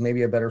episodes,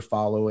 maybe a better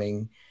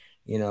following,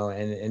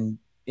 and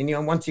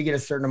once you get a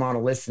certain amount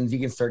of listens, you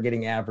can start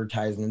getting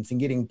advertisements and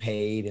getting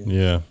paid.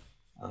 And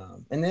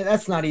and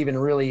that's not even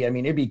really,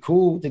 it'd be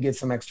cool to get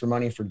some extra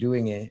money for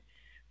doing it,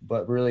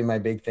 but really my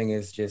big thing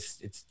is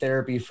just it's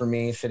therapy for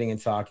me, sitting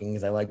and talking,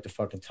 because I like to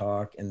fucking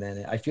talk. And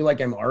then I feel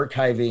like I'm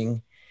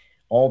archiving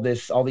all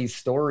these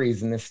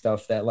stories and this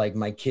stuff that like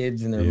my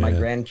kids and my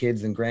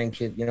grandkids and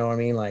grandkids,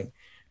 like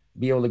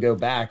be able to go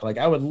back. Like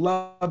I would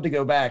love to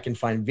go back and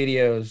find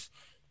videos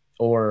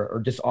or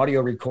just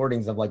audio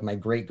recordings of like my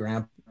great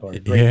grandpa or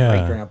great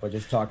grandpa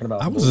just talking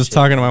about. I was just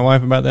talking to my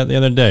wife about that the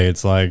other day.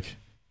 It's like,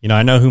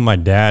 I know who my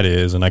dad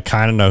is and I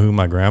kind of know who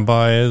my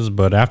grandpa is,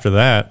 but after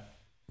that,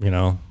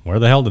 where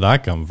the hell did I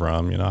come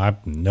from? I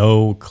have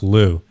no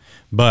clue.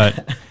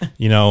 But,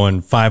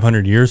 in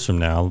 500 years from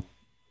now,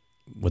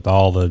 with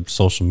all the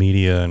social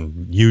media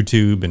and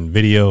YouTube and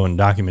video and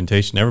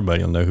documentation,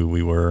 everybody will know who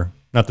we were.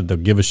 Not that they'll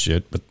give a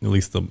shit, but at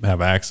least they'll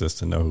have access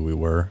to know who we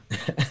were.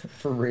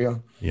 For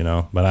real.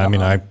 But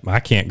I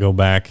can't go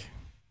back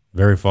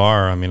very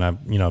far.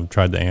 I've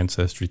tried the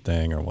Ancestry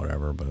thing or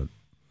whatever, but.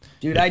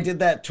 Dude, I did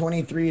that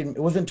 23, it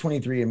wasn't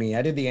 23andMe.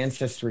 I did the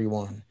Ancestry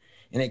one.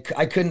 And it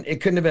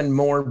couldn't have been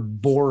more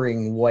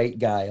boring white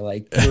guy,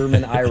 like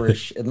German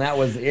Irish. And that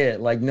was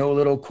it. Like no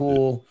little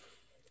cool,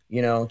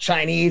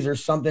 Chinese or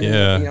something,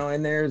 Yeah.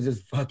 and there's this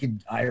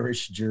fucking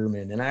Irish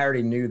German. And I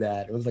already knew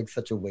that. It was like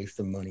such a waste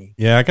of money.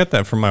 Yeah, I got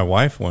that from my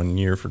wife one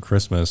year for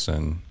Christmas,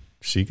 and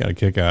she got a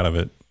kick out of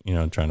it,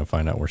 trying to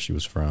find out where she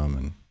was from.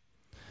 And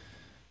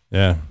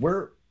yeah.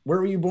 Where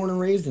were you born and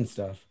raised and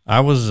stuff?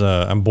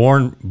 I'm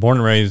born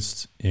and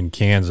raised in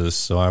Kansas,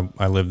 so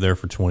I lived there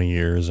for 20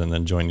 years and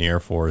then joined the Air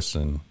Force,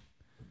 and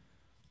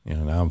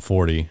now I'm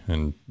 40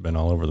 and been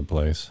all over the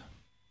place.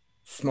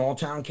 Small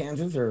town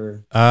Kansas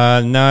or?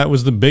 No, it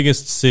was the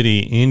biggest city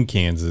in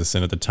Kansas,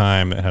 and at the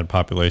time it had a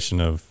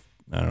population of,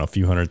 I don't know, a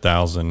few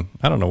 100,000.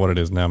 I don't know what it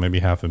is now, maybe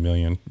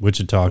 500,000.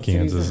 Wichita,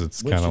 Kansas.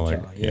 It's kind of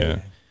like,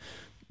 yeah.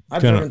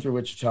 I've driven through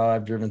Wichita.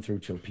 I've driven through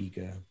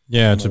Topeka.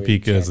 Yeah,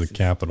 Topeka is the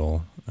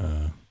capital.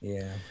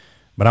 Yeah.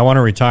 But I want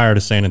to retire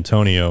to San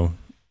Antonio.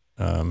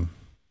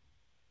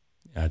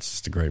 It's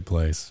just a great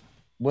place.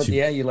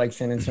 You like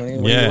San Antonio?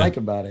 What do you like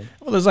about it?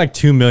 Well, there's like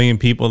 2 million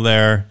people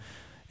there.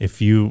 If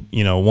you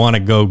want to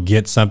go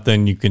get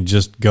something, you can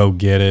just go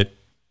get it,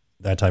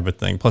 that type of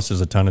thing. Plus,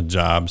 there's a ton of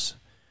jobs.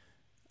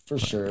 For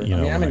sure.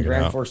 I'm in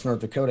Grand Forks, North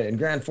Dakota, and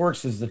Grand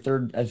Forks is the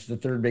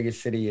third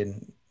biggest city,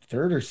 in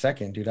third or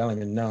second, dude. I don't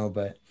even know,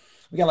 but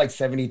we got like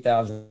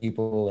 70,000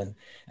 people. And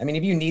I mean,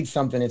 if you need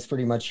something, it's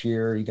pretty much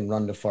here. You can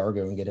run to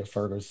Fargo and get it.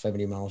 Fargo's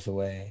 70 miles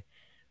away.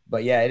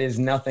 But yeah, it is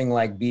nothing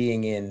like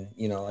being in,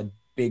 a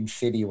big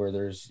city where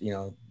there's,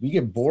 we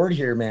get bored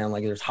here, man.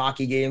 Like there's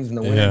hockey games in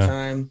the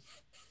wintertime.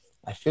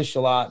 I fish a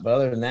lot, but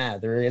other than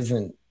that, there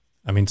isn't.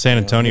 I mean, San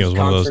Antonio is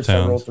one of those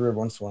towns. I roll through every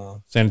once in a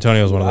while. San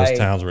Antonio is one of those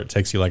towns where it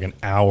takes you like an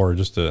hour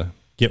just to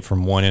get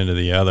from one end to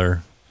the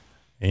other.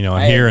 And,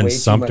 I'm here in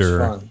Sumter.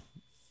 Fun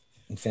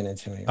in San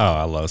Antonio. Oh,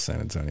 I love San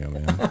Antonio,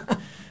 man.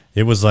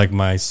 It was like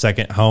my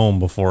second home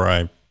before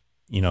I,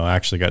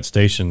 actually got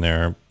stationed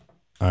there.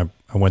 I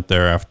went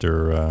there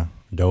after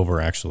Dover,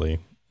 actually,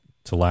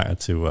 to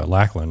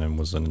Lackland, and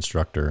was an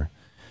instructor.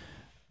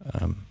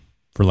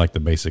 For like the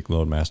basic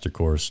Loadmaster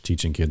course,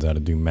 teaching kids how to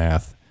do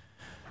math.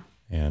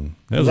 And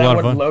it was a lot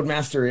of fun. What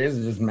Loadmaster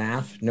is just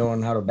math,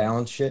 knowing how to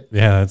balance shit?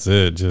 Yeah, that's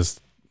it. Just,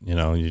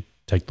 you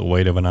take the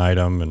weight of an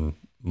item and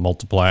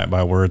multiply it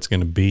by where it's going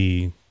to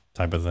be,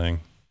 type of thing.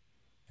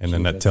 And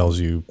then that tells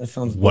you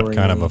what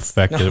kind of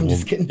effect it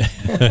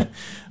will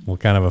what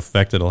kind of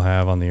effect it'll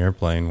have on the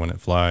airplane when it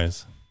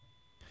flies.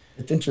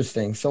 It's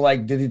interesting. So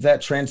like, did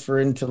that transfer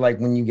into like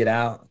when you get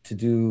out to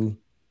do,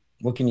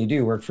 what can you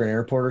do? Work for an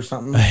airport or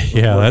something?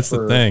 Yeah, that's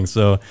the thing.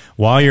 So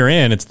while you're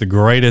in, it's the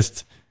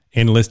greatest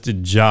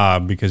enlisted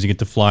job because you get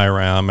to fly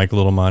around, make a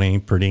little money,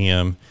 per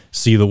diem,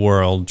 see the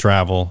world,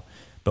 travel.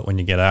 But when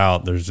you get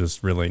out, there's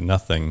just really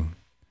nothing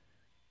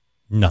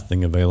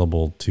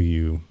available to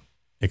you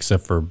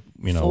except for,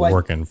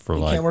 working for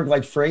you can't work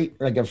like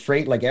a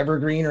freight like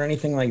Evergreen or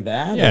anything like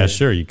that? Yeah,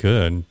 sure, you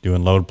could,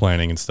 doing load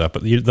planning and stuff.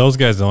 But those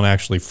guys don't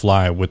actually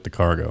fly with the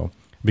cargo.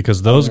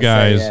 Because those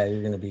guys,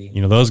 you're gonna be.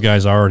 Those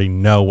guys already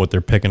know what they're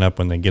picking up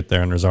when they get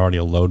there, and there's already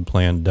a load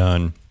plan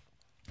done.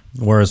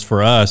 Whereas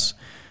for us,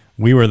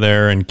 we were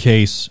there in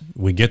case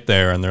we get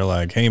there, and they're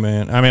like, "Hey,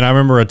 man." I mean, I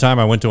remember a time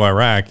I went to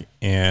Iraq,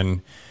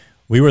 and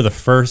we were the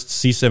first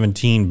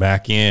C-17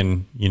 back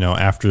in,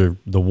 after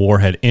the war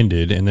had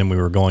ended, and then we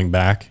were going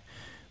back.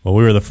 Well,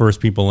 we were the first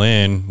people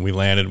in. We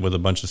landed with a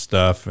bunch of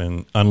stuff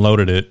and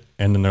unloaded it,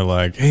 and then they're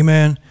like, "Hey,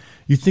 man,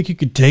 you think you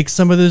could take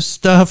some of this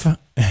stuff?"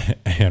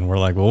 And we're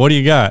like, "Well, what do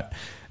you got?"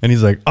 And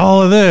he's like,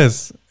 "All of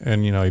this."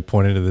 And, he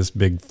pointed to this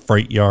big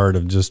freight yard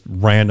of just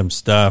random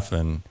stuff.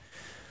 And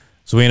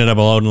so we ended up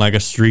loading like a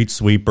street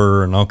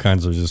sweeper and all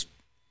kinds of just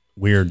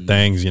weird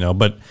things,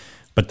 but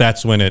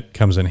that's when it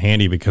comes in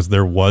handy because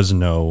there was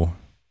no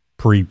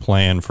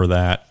pre-plan for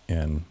that.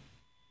 And,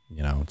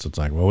 so it's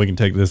like, well, we can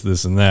take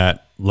this, and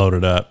that, load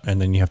it up,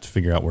 and then you have to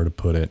figure out where to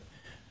put it.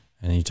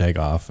 And you take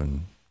off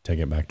and take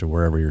it back to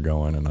wherever you're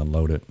going and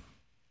unload it.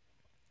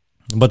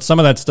 But some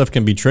of that stuff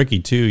can be tricky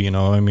too,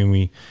 I mean,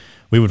 we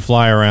would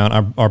fly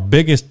around. Our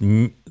biggest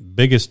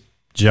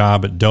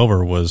job at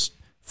Dover was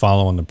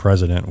following the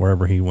president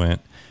wherever he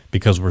went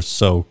because we're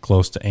so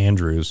close to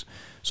Andrews.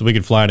 So we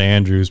could fly to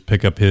Andrews,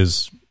 pick up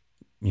his,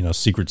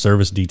 Secret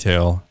Service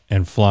detail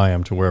and fly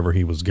him to wherever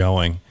he was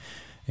going.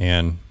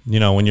 And,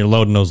 when you're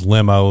loading those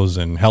limos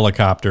and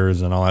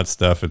helicopters and all that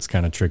stuff, it's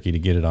kind of tricky to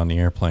get it on the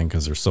airplane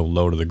because they're so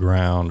low to the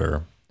ground,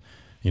 or,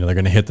 they're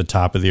going to hit the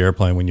top of the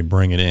airplane when you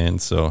bring it in.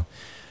 So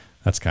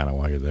that's kind of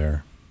why you're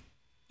there.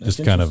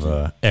 Just kind of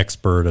a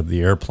expert of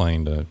the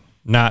airplane, to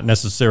not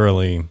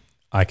necessarily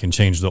I can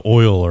change the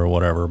oil or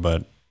whatever,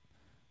 but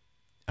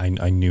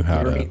I knew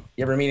how to.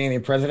 You ever meet any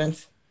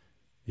presidents?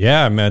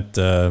 Yeah, I met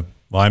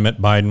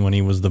Biden when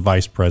he was the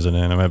vice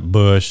president. I met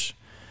Bush,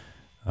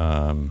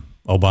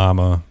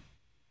 Obama.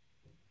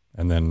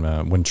 And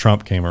then when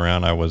Trump came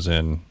around, I was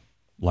in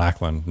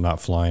Lackland,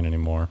 not flying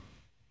anymore.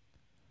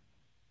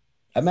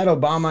 I met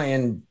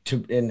Obama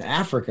in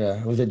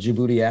Africa. I was at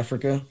Djibouti,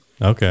 Africa.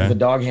 Okay. As a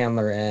dog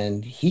handler,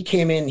 and he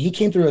came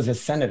through as a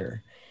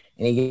senator,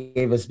 and he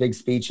gave us a big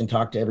speech and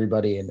talked to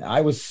everybody. And I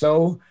was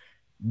so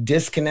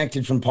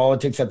disconnected from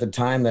politics at the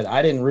time that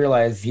I didn't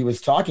realize he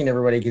was talking to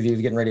everybody because he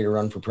was getting ready to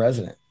run for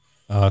president.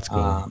 Oh, that's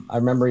cool. I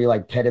remember he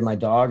like petted my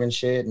dog and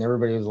shit, and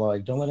everybody was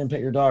like, "Don't let him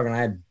pet your dog." And I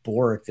had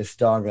Boric, this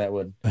dog that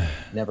would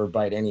never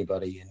bite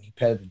anybody, and he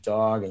petted the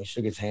dog and he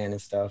shook his hand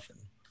and stuff. And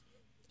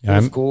it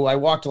was cool. I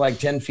walked like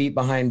 10 feet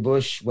behind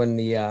Bush when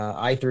the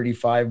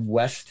I-35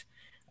 West,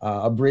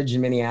 a bridge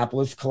in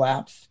Minneapolis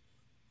collapsed,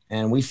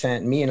 and we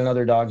sent me and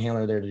another dog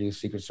handler there to do a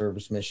Secret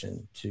Service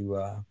mission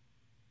to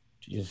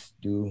just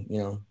do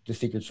the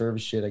Secret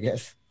Service shit, I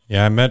guess.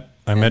 Yeah,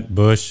 I met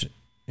Bush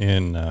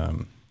in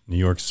New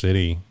York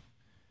City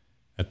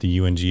at the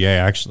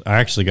UNGA. I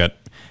actually got,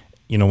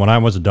 when I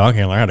was a dog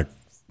handler, I had a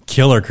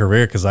killer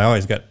career because I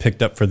always got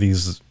picked up for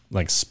these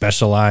like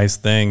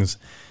specialized things.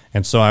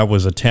 And so I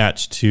was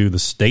attached to the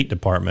State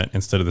Department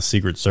instead of the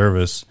Secret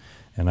Service.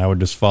 And I would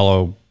just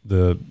follow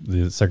the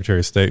Secretary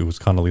of State, who was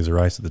Condoleezza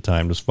Rice at the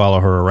time, just follow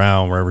her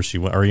around wherever she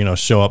went, or,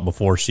 show up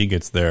before she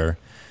gets there.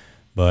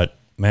 But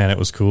man, it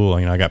was cool.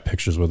 I got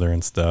pictures with her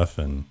and stuff.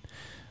 And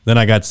then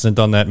I got sent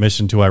on that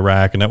mission to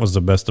Iraq, and that was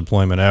the best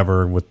deployment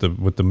ever with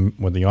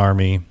the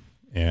Army.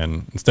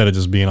 And instead of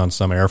just being on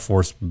some Air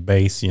Force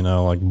base,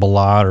 like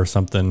Balad or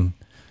something,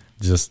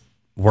 just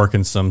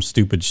working some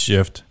stupid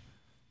shift.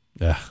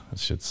 Yeah, that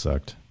shit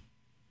sucked.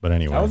 But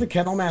anyway. I was a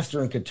kennel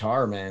master in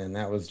Qatar, man, and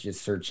that was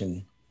just search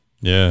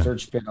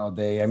pit all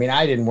day. I mean,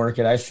 I didn't work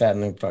it. I sat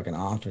in the fucking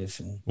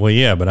office. Well,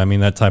 yeah, but I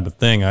mean, that type of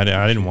thing, I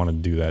didn't want to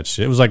do that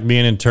shit. It was like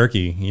being in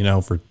Turkey,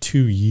 for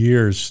 2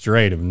 years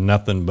straight of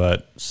nothing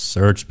but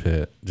search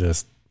pit.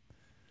 Just.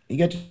 You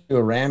get to do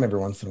a ram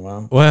every once in a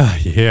while. Well,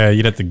 yeah,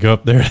 you'd have to go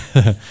up there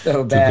so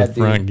to bad, the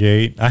front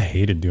gate. I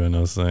hated doing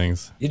those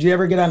things. Did you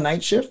ever get on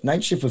night shift?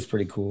 Night shift was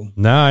pretty cool.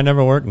 No, I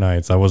never worked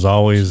nights. I was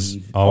always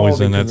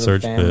in that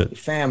search pit.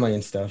 Family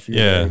and stuff.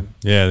 Yeah,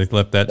 they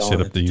left that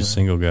shit up to you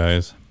single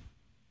guys.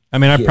 I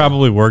mean, I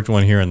probably worked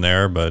one here and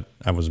there, but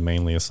I was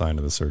mainly assigned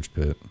to the search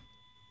pit,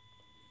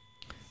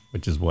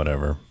 which is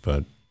whatever.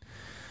 But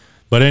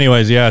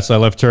anyways, yeah, so I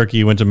left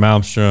Turkey, went to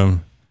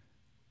Malmstrom,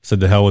 said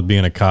to hell with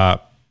being a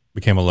cop.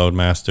 Became a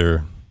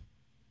loadmaster,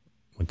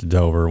 went to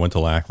Dover, went to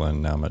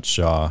Lackland, now I'm at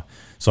Shaw.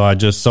 So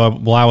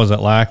while I was at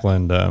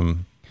Lackland,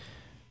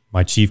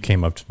 my chief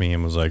came up to me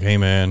and was like, "Hey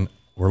man,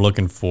 we're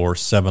looking for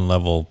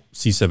 7-level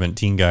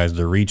C-17 guys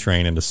to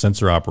retrain into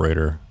sensor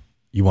operator.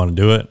 You want to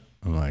do it?"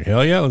 I'm like,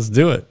 "Hell yeah, let's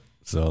do it."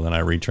 So then I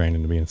retrained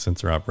into being a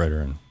sensor operator,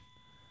 and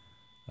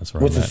that's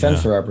where What's I'm a at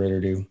sensor now. operator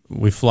do?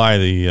 We fly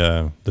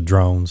the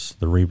drones,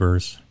 the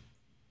Reapers.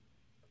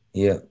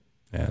 Yeah.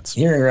 Yeah, it's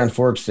Here in Grand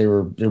Forks,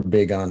 they're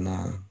big on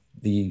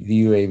the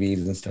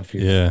UAVs and stuff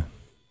here.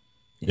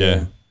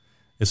 Yeah.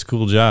 It's a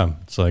cool job.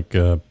 It's like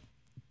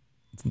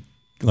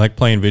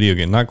playing video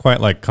game. Not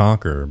quite like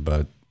Conquer,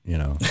 but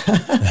You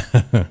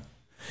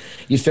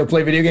still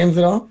play video games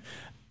at all?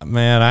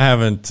 Man, I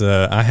haven't.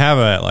 I have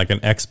an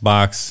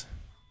Xbox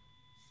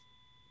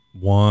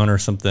One or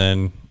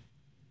something,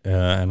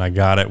 and I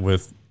got it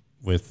with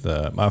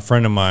a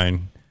friend of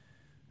mine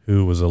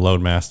who was a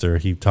loadmaster.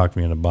 He talked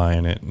me into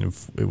buying it, and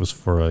it was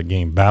for a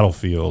game,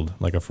 Battlefield,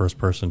 like a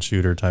first-person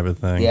shooter type of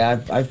thing.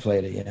 Yeah, I've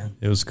played it. Yeah,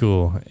 it was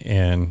cool.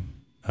 And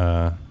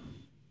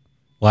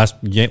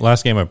last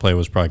game I played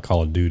was probably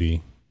Call of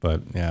Duty.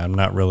 But yeah, I'm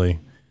not really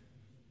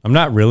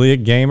a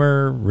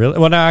gamer. Really,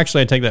 well, no,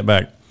 actually, I take that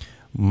back.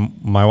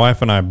 My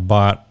wife and I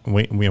bought.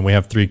 We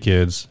have 3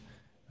 kids,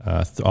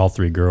 all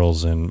 3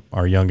 girls, and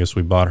our youngest,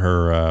 we bought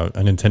her a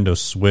Nintendo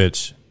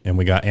Switch. And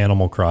we got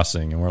Animal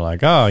Crossing, and we're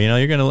like, "Oh,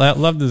 you're gonna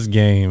love this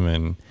game,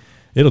 and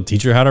it'll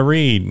teach her how to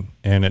read."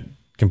 And it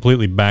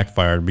completely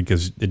backfired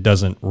because it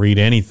doesn't read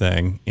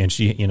anything. And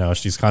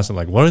she's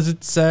constantly like, "What does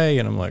it say?"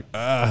 And I'm like,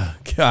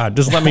 God,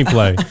 just let me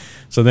play."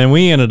 So then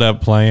we ended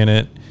up playing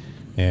it,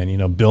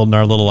 and building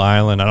our little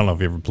island. I don't know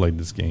if you ever played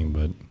this game,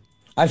 but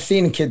I've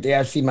seen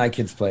my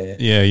kids play it.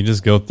 Yeah, you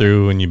just go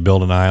through and you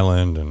build an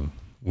island, and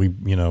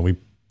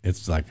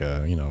it's like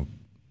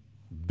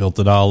built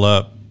it all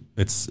up.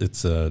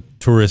 It's a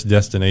tourist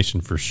destination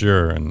for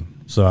sure,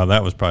 and so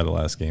that was probably the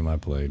last game I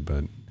played.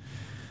 But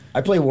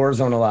I play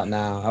Warzone a lot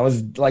now. I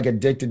was like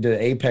addicted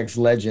to Apex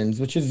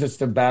Legends, which is just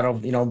the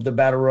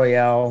battle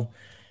royale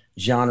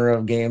genre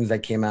of games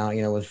that came out,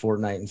 with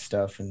Fortnite and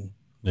stuff. And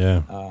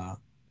yeah,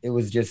 it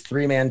was just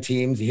 3-man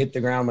teams. You hit the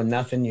ground with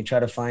nothing. You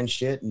try to find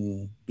shit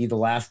and be the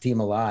last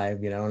team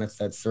alive, and it's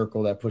that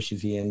circle that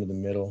pushes you into the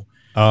middle.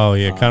 Oh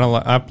yeah, kind of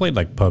like I played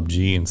like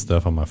PUBG and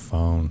stuff on my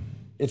phone.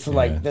 It's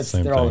like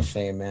they're all the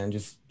same, man.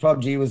 Just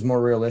PUBG was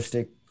more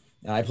realistic.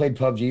 I played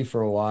PUBG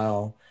for a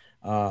while,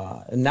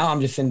 and now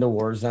I'm just into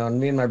Warzone.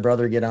 Me and my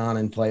brother get on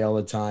and play all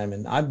the time,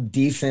 and I'm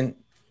decent.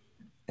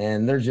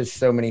 And there's just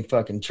so many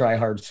fucking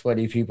try-hard,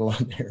 sweaty people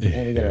out there.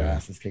 Man, we get our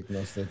asses kicked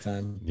most of the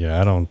time.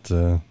 Yeah, I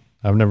don't.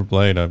 I've never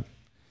played.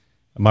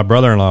 My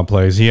brother-in-law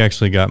plays. He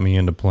actually got me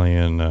into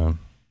playing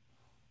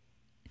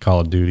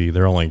Call of Duty.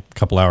 They're only a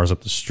couple hours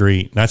up the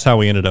street. That's how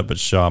we ended up at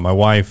Shaw. My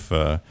wife.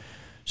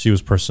 She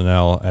was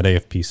personnel at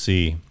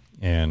AFPC,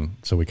 and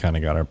so we kind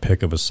of got our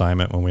pick of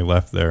assignment when we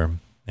left there.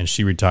 And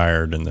she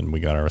retired, and then we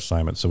got our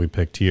assignment, so we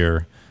picked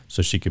here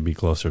so she could be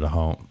closer to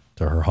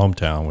her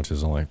hometown, which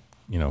is only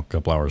a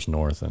couple hours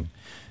north. And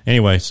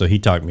anyway, so he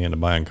talked me into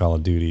buying Call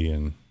of Duty,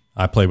 and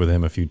I played with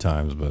him a few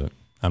times, but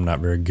I'm not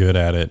very good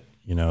at it,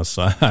 you know.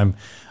 So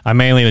I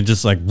mainly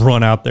just like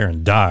run out there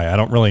and die. I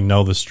don't really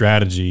know the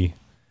strategy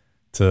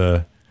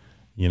to,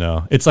 you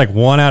know, it's like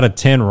 1 out of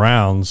 10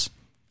 rounds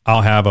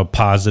I'll have a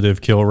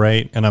positive kill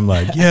rate, and I'm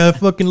like, yeah,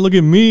 fucking look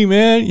at me,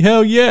 man,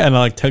 hell yeah, and I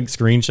like take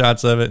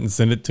screenshots of it and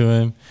send it to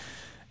him,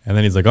 and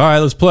then he's like, all right,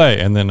 let's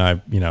play, and then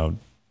I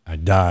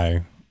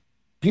die.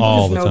 People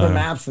all just the know the time.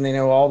 maps and they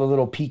know all the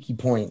little peaky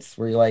points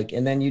where you're like,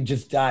 and then you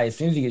just die. As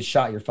soon as you get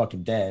shot, you're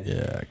fucking dead.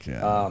 Yeah, I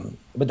can't.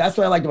 But that's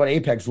what I liked about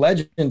Apex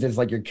Legends is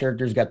like your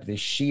character's got this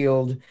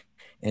shield,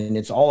 and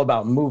it's all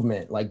about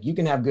movement. Like you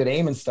can have good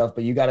aim and stuff,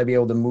 but you got to be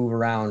able to move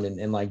around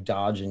and like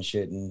dodge and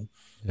shit. And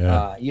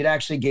it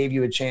actually gave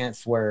you a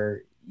chance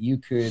where you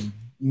could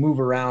move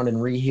around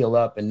and re-heal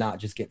up and not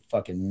just get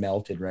fucking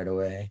melted right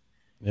away.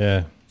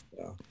 Yeah.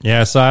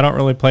 Yeah, so I don't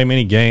really play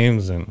many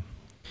games, and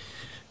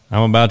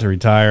I'm about to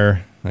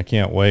retire. I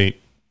can't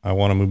wait. I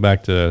want to move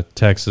back to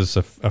Texas.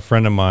 A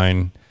friend of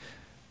mine,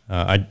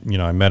 I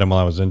met him while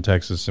I was in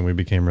Texas, and we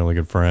became really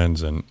good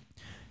friends. And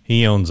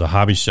he owns a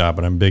hobby shop,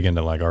 and I'm big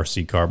into like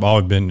RC car. I've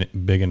always been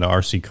big into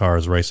RC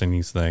cars, racing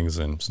these things.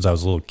 And since I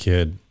was a little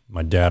kid,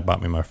 my dad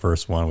bought me my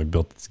first one. We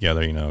built it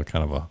together, you know,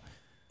 kind of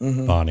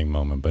a bonding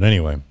moment. But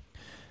anyway,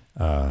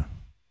 so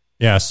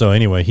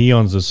anyway, he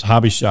owns this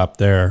hobby shop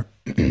there,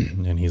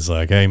 and he's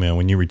like, hey, man,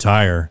 when you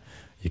retire,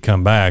 you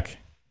come back,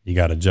 you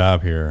got a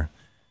job here.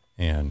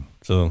 And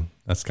so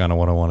that's kind of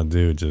what I want to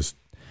do, just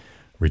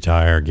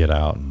retire, get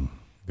out, and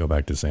go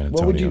back to San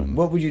Antonio.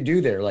 What would you do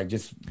there? Like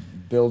just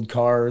build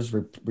cars,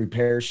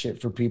 repair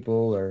shit for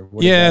people, or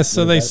what?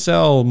 So they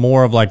sell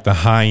more of like the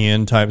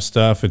high-end type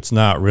stuff. It's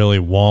not really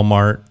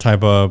Walmart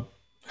type of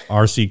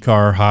RC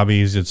car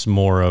hobbies. It's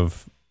more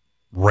of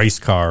race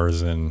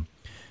cars,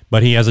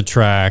 but he has a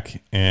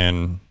track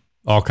and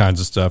all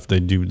kinds of stuff. They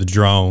do the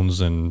drones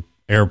and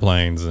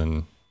airplanes,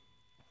 and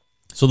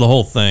so the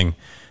whole thing.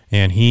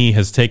 And he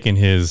has taken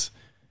his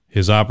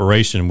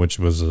operation, which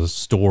was a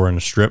store in a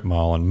strip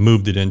mall, and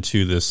moved it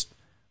into this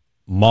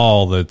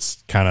mall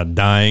that's kind of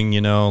dying,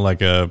 you know,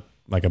 like a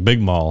big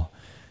mall.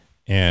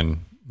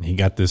 And he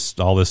got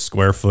all this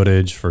square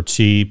footage for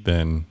cheap,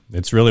 and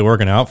it's really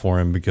working out for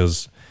him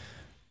because,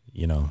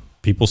 you know,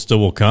 people still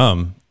will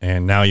come,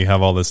 and now you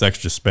have all this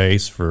extra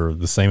space for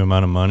the same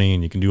amount of money,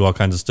 and you can do all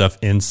kinds of stuff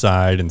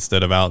inside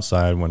instead of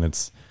outside when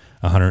it's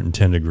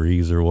 110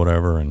 degrees or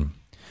whatever. And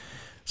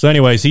so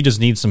anyways, he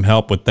just needs some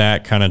help with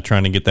that, kind of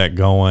trying to get that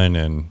going.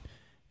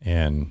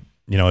 And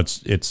you know,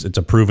 it's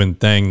a proven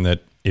thing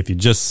that if you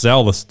just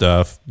sell the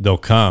stuff, they'll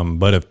come.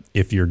 But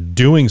if you're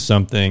doing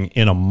something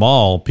in a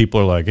mall,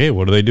 people are like, hey,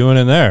 what are they doing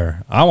in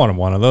there? I want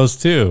one of those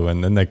too.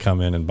 And then they come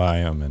in and buy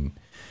them. And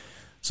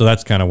so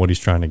that's kind of what he's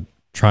trying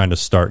to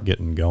start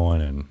getting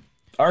going. And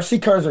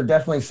RC cars are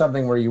definitely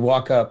something where you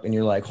walk up and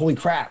you're like, holy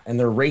crap, and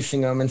they're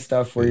racing them and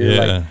stuff where you're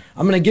like,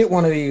 I'm going to get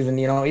one of these. And,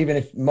 you know, even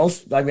if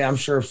I'm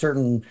sure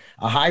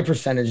a high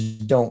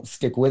percentage don't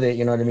stick with it,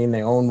 you know what I mean?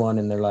 They own one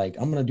and they're like,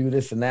 I'm going to do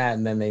this and that.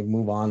 And then they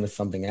move on to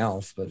something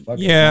else. But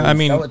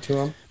sell it to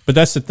them. But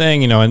that's the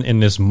thing, you know, in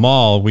this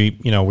mall, we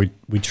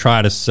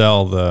try to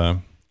sell the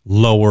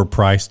lower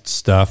priced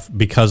stuff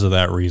because of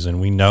that reason.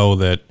 We know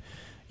that,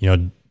 you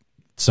know,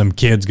 some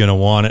kid's going to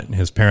want it and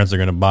his parents are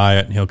going to buy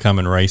it and he'll come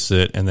and race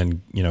it and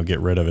then, you know,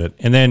 get rid of it.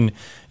 And then,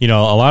 you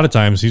know, a lot of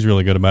times he's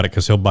really good about it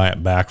because he'll buy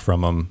it back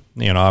from them.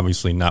 You know,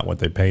 obviously not what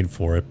they paid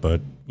for it,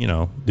 but, you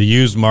know, the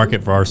used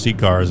market for RC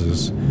cars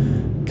is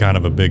kind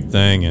of a big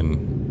thing.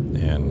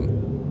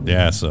 And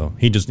yeah, so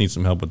he just needs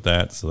some help with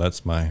that. So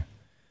that's my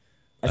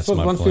I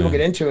suppose once people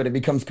get into it, it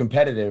becomes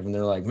competitive, and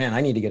they're like, "Man,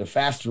 I need to get a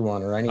faster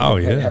one, or I need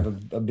to have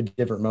a bit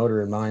different motor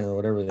in mine, or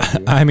whatever they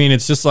do." I mean,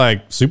 it's just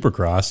like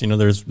Supercross. You know,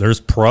 there's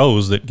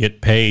pros that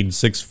get paid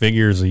 6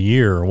 figures a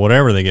year or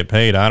whatever they get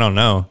paid. I don't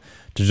know,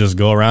 to just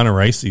go around and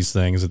race these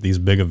things at these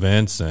big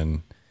events,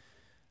 and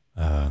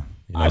I've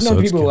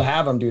known people who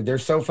have them, dude. They're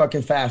so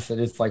fucking fast that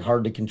it's like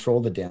hard to control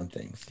the damn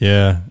things.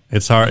 Yeah,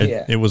 it's hard.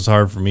 Yeah. It was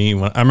hard for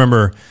me. I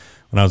remember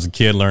when I was a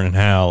kid learning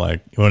how, like,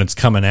 when it's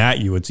coming at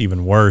you, it's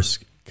even worse.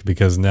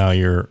 Because now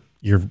you're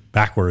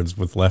backwards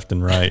with left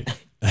and right.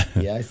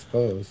 Yeah, I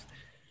suppose.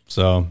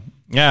 So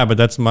yeah, but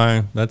that's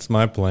my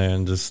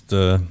plan. Just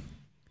yeah.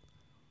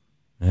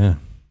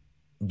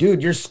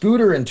 Dude, your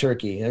scooter in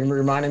Turkey. It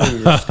reminded me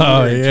of your scooter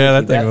oh in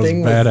yeah, Turkey. that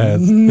thing was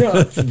badass.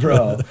 Nuts,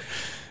 bro.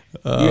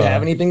 Do you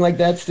have anything like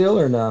that still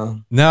or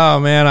no? No,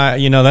 man.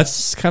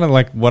 That's kind of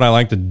like what I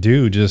like to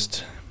do.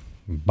 Just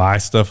buy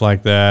stuff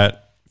like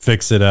that,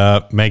 fix it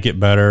up, make it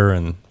better,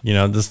 and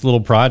just little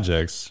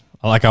projects.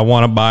 Like I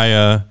want to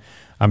buy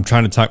I'm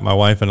trying to talk my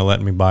wife into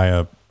letting me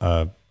buy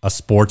a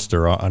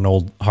Sportster, an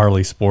old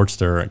Harley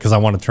Sportster, because I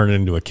want to turn it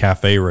into a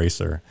cafe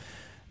racer.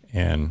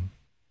 And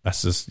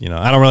that's just,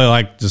 I don't really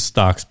like just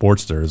stock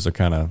Sportsters. They're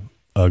kind of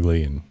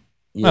ugly and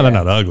they're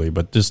not ugly,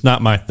 but just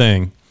not my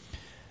thing.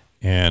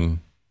 And,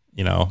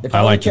 if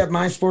I kept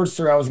my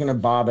Sportster, I was going to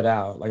bob it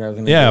out. Like I was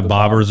going to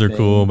bobbers are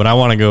cool, but I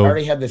want to go. I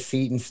already had the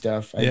seat and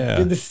stuff. I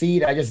did the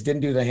seat. I just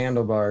didn't do the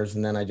handlebars.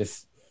 And then I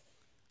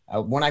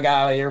when I got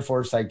out of the Air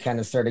Force, I kind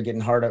of started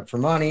getting hard up for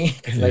money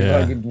because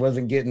I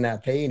wasn't getting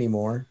that pay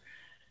anymore.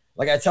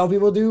 Like I tell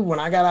people, dude, when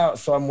I got out,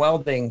 so I'm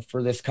welding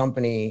for this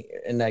company,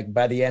 and like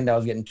by the end, I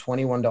was getting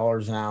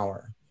 $21 an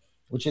hour,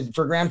 which is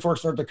for Grand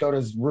Forks, North Dakota,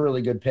 is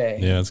really good pay.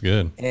 Yeah, it's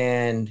good.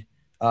 And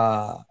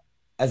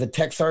as a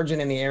tech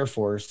sergeant in the Air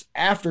Force,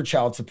 after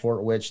child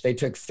support, which they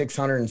took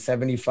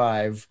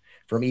 $675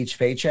 from each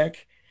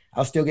paycheck, I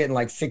was still getting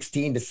like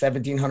 $1,600 to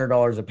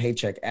 $1,700 a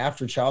paycheck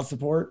after child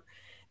support.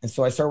 And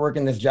so I started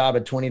working this job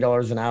at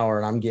 $20 an hour,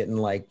 and I'm getting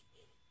like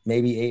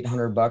maybe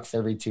 $800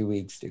 every 2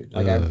 weeks, dude.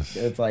 Like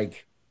it's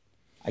like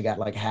I got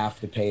like half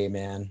the pay,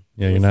 man.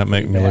 Yeah, you're not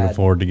making me looking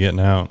forward to getting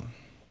out.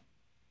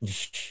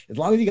 As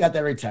long as you got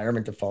that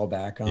retirement to fall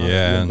back on.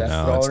 Yeah, you invest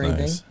it all or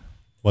anything? Nice.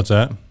 What's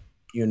that?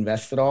 You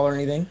invest it all or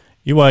anything?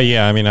 Well,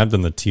 yeah. I mean, I've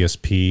done the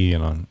TSP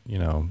and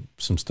on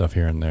some stuff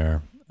here and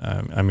there.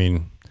 I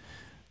mean,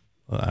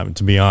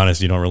 to be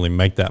honest, you don't really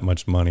make that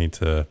much money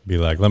to be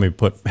like, let me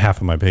put half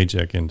of my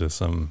paycheck into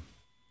some.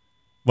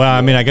 Well,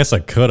 I mean, I guess I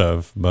could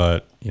have,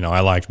 but I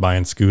liked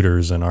buying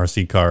scooters and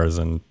RC cars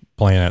and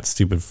playing that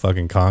stupid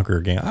fucking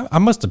Conqueror game. I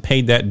must have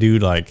paid that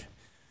dude like,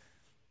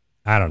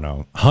 I don't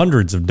know,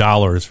 hundreds of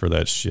dollars for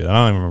that shit. I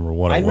don't even remember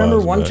what it was. I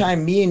remember one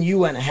time me and you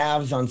went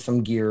halves on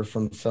some gear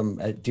from some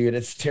dude.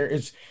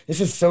 This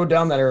is so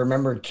dumb that I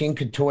remember King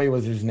Katoy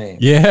was his name.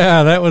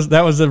 Yeah, that was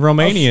a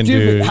Romanian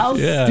dude. How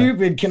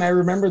stupid can I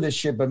remember this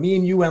shit? But me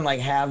and you went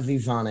like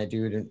halvesies on it,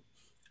 dude. And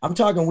I'm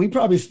talking, we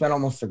probably spent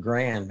almost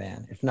 $1,000,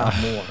 man, if not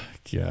more.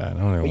 Yeah, I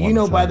don't But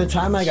know. by the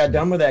time I got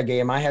done with that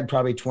game, I had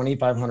probably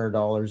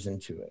 $2,500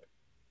 into it.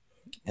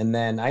 And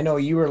then I know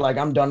you were like,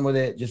 I'm done with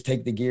it. Just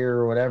take the gear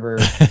or whatever.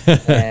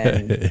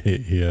 And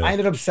I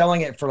ended up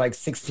selling it for like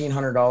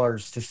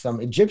 $1,600 to some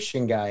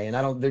Egyptian guy.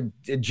 And the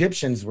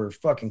Egyptians were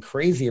fucking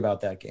crazy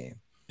about that game.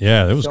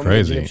 Yeah, it was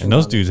crazy. And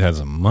those dudes had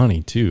some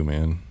money too,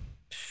 man.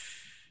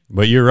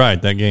 But you're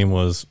right. That game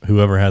was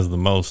whoever has the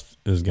most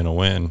is going to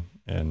win.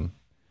 And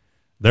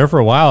there for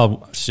a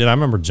while, shit, I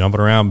remember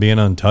jumping around being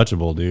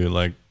untouchable, dude.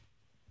 Like,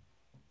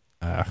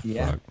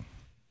 fuck.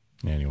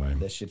 Anyway,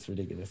 this shit's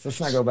ridiculous.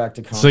 Let's not go back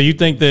to. So you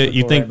think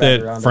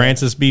that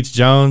Francis beats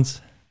Jones?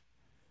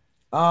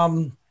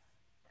 I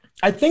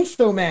think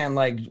so, man.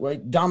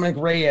 Like Dominic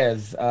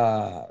Reyes.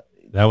 That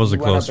was a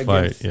close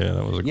fight. Yeah,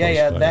 that was a close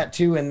fight. That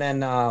too. And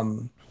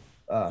then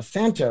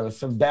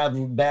Santos, a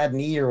bad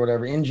knee or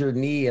whatever, injured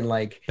knee, and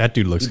like that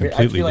dude looks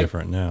completely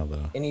different now,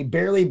 though. And he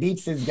barely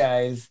beats his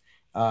guys.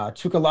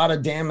 Took a lot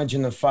of damage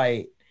in the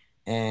fight,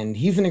 and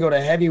he's going to go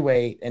to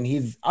heavyweight, and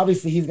he's going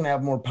to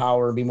have more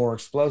power and be more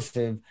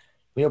explosive.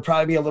 But he'll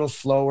probably be a little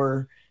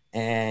slower,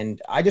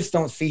 and I just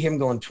don't see him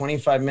going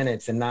 25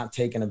 minutes and not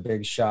taking a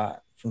big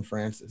shot from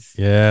Francis.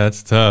 Yeah,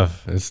 it's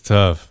tough. It's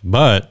tough.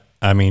 But,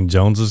 I mean,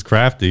 Jones is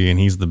crafty, and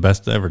he's the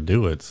best to ever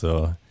do it,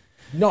 so.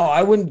 No,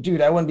 I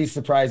wouldn't be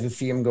surprised to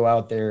see him go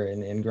out there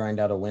and grind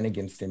out a win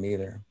against him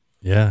either.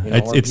 Yeah,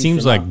 it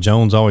seems like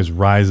Jones always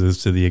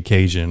rises to the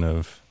occasion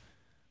of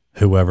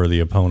whoever the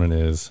opponent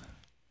is.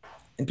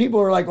 And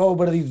people are like, oh,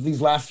 but these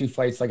last few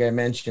fights, like I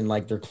mentioned,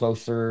 like they're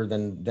closer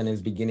than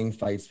his beginning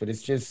fights. But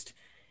it's just,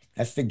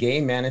 that's the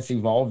game, man. It's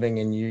evolving.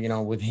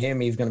 And, with him,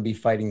 he's going to be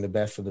fighting the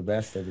best of the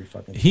best every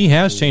fucking time. He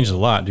has changed a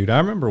lot, dude. I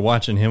remember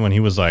watching him when he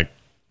was like,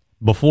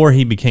 before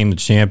he became the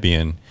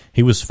champion,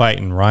 he was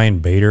fighting Ryan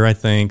Bader, I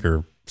think,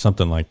 or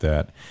something like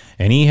that.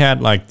 And he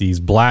had like these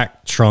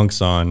black trunks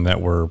on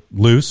that were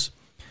loose.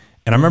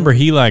 And I remember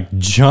he like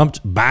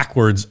jumped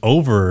backwards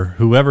over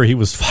whoever he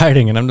was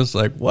fighting, and I'm just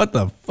like, "What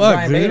the fuck,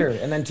 Ryan dude?" Bader,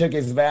 and then took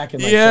his back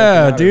and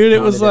dude,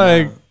 it was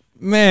like,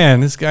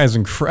 man, this guy's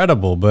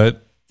incredible.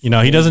 But he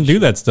doesn't do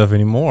that stuff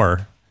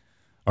anymore.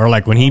 Or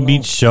like when he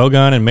beat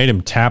Shogun and made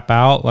him tap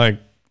out, like,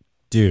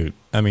 dude.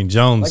 I mean,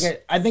 Jones.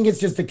 Like I think it's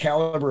just the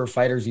caliber of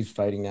fighters he's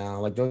fighting now.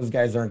 Like those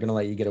guys aren't gonna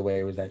let you get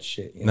away with that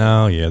shit.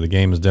 No, yeah, the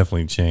game has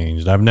definitely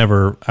changed. I've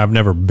never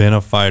been a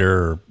fighter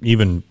or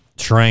even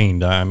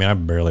trained. I mean, I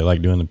barely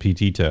like doing the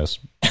PT test,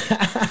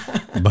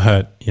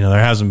 but there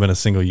hasn't been a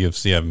single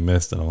UFC I've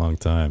missed in a long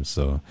time.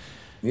 So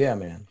yeah,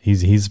 man,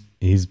 he's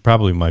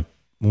probably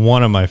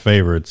one of my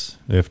favorites,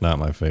 if not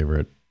my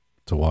favorite,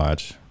 to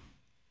watch.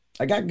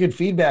 I got good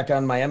feedback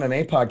on my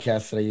MMA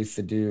podcast that I used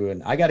to do,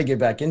 and I got to get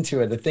back into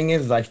it. The thing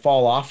is, I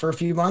fall off for a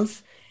few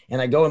months, and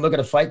I go and look at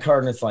a fight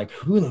card, and it's like,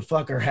 who the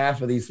fuck are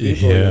half of these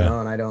people?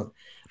 And I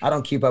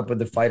don't keep up with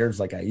the fighters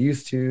like I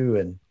used to,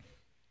 and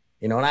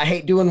and I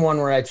hate doing one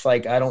where it's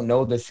like, I don't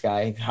know this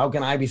guy. How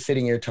can I be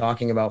sitting here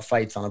talking about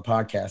fights on a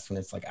podcast when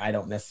it's like, I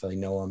don't necessarily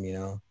know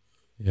him,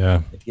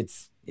 Yeah. It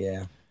gets,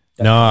 yeah.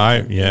 No,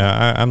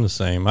 I'm the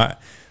same.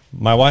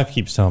 My wife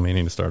keeps telling me I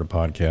need to start a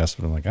podcast,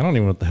 but I'm like, I don't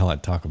even know what the hell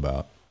I'd talk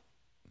about.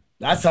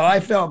 That's how I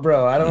felt,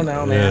 bro. I don't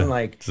know, man.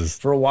 Like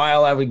for a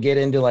while I would get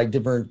into like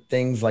different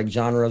things like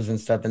genres and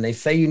stuff. And they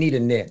say you need a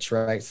niche,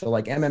 right? So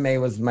like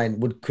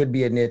MMA could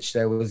be a niche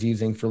that I was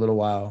using for a little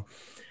while.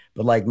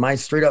 But like my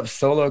straight up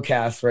solo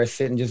cast where I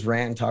sit and just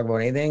rant and talk about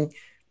anything,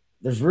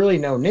 there's really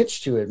no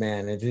niche to it,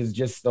 man. It is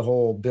just the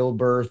whole Bill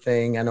Burr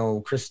thing. I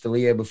know Chris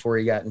D'Elia before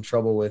he got in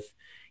trouble with,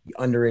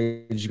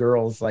 underage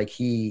girls. Like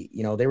they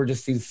were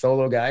just these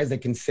solo guys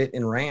that can sit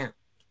and rant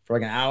for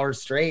like an hour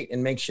straight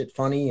and make shit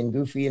funny and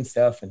goofy and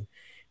stuff. And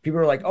people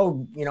are like,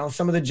 oh,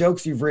 some of the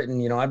jokes you've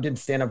written, I did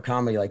stand-up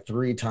comedy like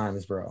 3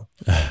 times, bro.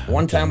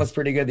 One time was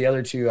pretty good. The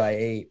other 2, I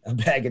ate a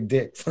bag of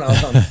dicks when I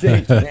was on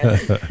stage,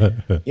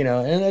 man.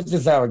 And that's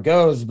just how it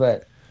goes.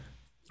 But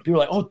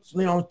people are like,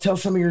 oh, tell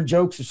some of your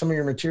jokes or some of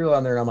your material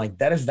on there. And I'm like,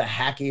 that is the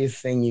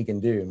hackiest thing you can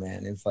do,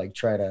 man. It's like,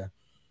 try to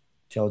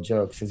tell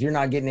jokes because you're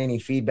not getting any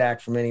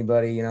feedback from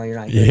anybody. You're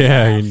not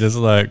getting you're just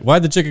like,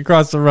 why'd the chicken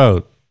cross the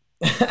road?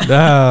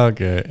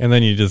 Okay. And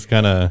then you just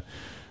kind of,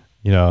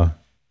 yeah,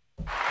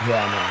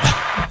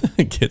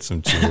 man. get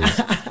some cheers.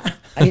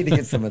 I need to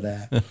get some of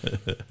that.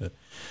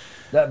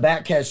 That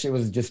Batcat shit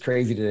was just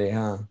crazy today,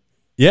 huh?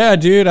 Yeah,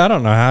 dude. I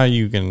don't know how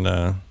you can,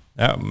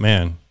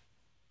 man.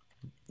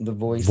 The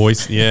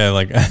voice. Yeah.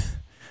 Like,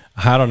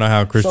 I don't know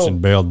how Christian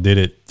Bale did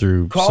it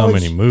through so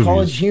many movies.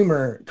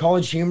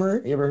 College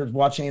Humor. You ever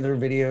watch any of their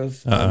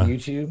videos on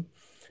YouTube?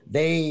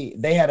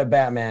 They had a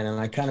Batman, and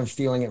I kind of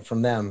stealing it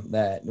from them.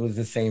 That was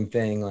the same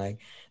thing. Like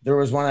there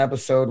was one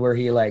episode where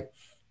he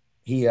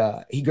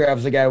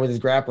grabs the guy with his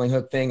grappling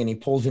hook thing, and he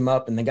pulls him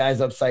up, and the guy's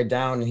upside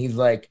down, and he's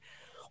like,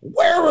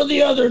 "Where are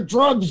the other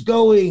drugs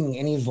going?"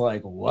 And he's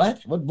like,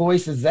 "What? What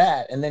voice is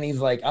that?" And then he's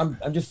like,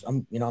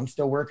 I'm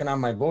still working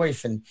on my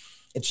voice." And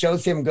it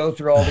shows him go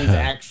through all these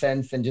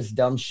accents and just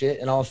dumb shit.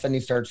 And all of a sudden he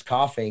starts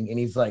coughing and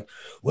he's like,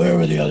 "Where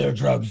are the other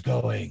drugs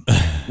going?"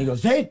 And he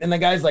goes, "Hey," and the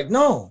guy's like,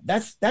 "No,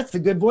 that's the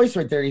good voice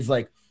right there." He's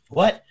like,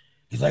 "What?"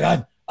 He's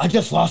like, I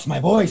just lost my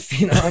voice,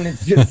 and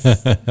it's just,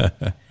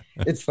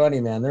 it's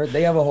funny, man.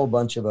 They have a whole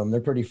bunch of them.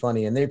 They're pretty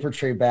funny. And they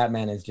portray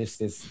Batman as just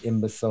this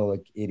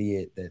imbecilic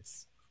idiot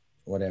that's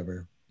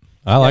whatever.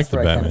 I like the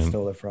Batman. I kind of Batman.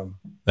 stole it from.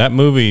 That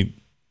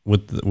movie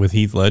with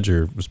Heath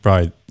Ledger was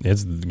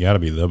it's got to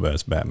be the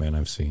best Batman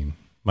I've seen.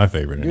 My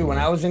favorite. Dude, anyway. when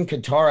I was in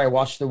Qatar, I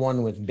watched the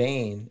one with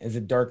Bane. Is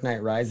it Dark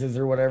Knight Rises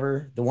or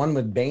whatever? The one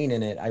with Bane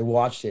in it. I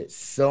watched it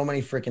so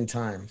many freaking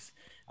times.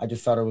 I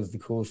just thought it was the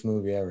coolest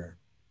movie ever.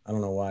 I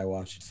don't know why I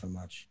watched it so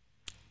much.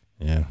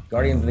 Yeah.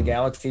 Guardians of the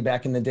Galaxy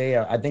back in the day.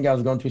 I think I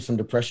was going through some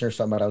depression or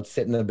something, but I would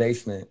sit in the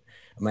basement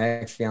of my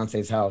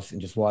ex-fiance's house and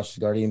just watch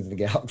Guardians of the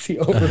Galaxy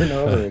over and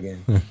over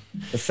again.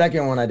 The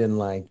second one I didn't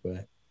like,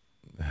 but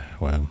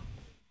wow.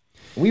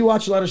 We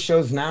watch a lot of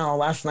shows now.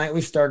 Last night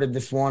we started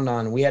this one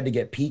on, we had to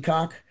get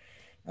Peacock.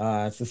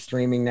 It's a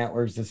streaming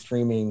network, it's a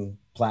streaming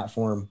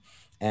platform.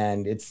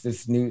 And this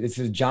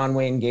is John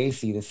Wayne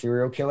Gacy, the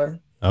serial killer.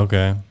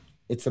 Okay.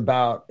 It's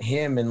about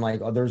him and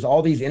like, there's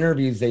all these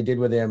interviews they did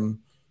with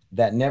him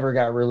that never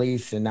got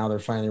released. And now they're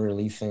finally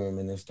releasing him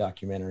in this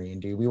documentary.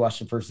 And dude, we watched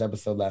the first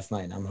episode last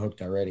night and I'm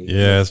hooked already.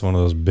 Yeah, it's one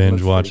of those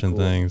binge watching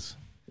things.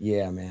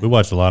 Yeah, man. We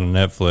watched a lot of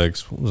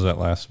Netflix. What was that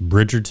last?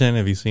 Bridgerton.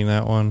 Have you seen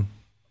that one?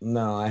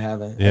 No, I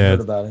haven't. Yeah, I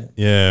heard about it.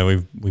 Yeah,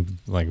 we've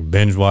like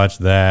binge watched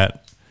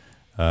that.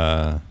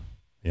 That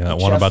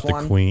one about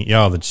the Queen.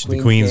 Yeah, the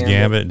Queen's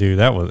Gambit, dude.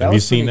 Have you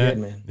seen that?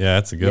 Good, man. Yeah,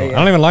 that's a good one. Yeah. I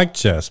don't even like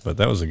chess, but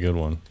that was a good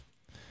one.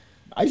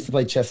 I used to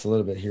play chess a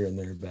little bit here and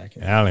there back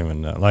in. I don't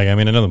even know. Like, I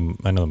mean, I know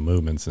the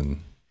movements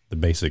and the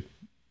basic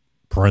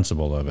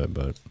principle of it,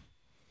 but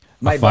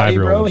my buddy,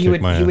 bro, he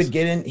would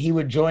get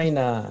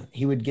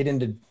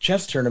into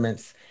chess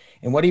tournaments,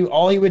 and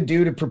all he would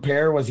do to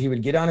prepare was he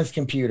would get on his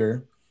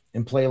computer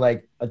and play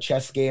like a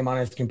chess game on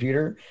his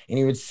computer, and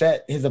he would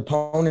set his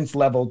opponent's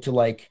level to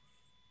like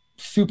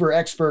super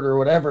expert or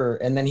whatever,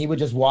 and then he would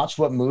just watch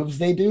what moves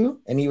they do,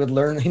 and he would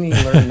learn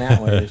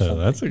that way or something.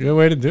 That's a good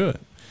way to do it.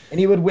 And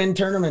he would win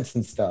tournaments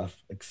and stuff.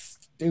 Like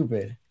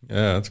stupid.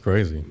 Yeah, that's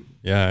crazy.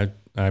 Yeah,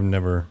 I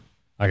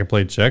could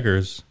play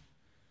checkers.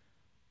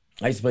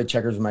 I used to play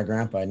checkers with my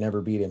grandpa. I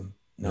never beat him.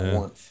 Not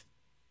once.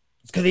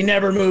 It's because he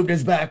never moved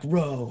his back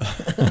row.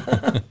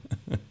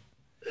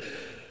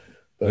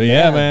 But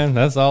yeah, man,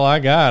 that's all I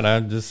got. I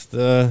just,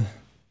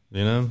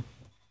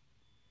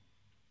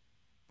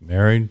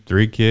 married,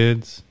 3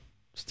 kids,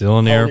 still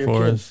in the Air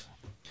Force.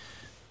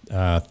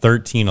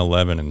 13,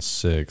 11, and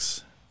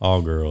 6,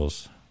 all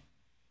girls.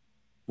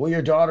 Well,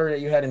 your daughter that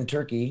you had in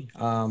Turkey,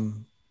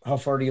 how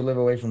far do you live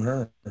away from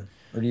her?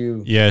 Or do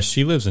you? Yeah,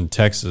 she lives in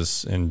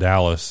Texas, in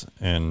Dallas,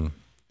 and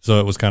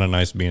so it was kind of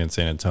nice being in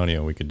San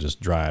Antonio. We could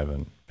just drive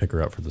and pick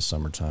her up for the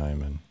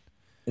summertime. And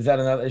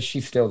is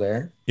she still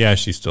there? Yeah,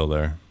 she's still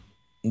there.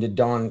 And did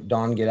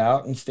Dawn get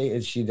out and stay?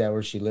 Is she that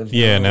where she lives?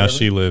 Yeah, now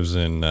she lives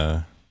in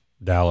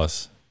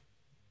Dallas.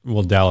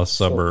 Well, Dallas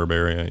suburb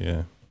area,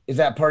 yeah. Is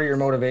that part of your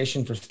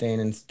motivation for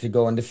staying to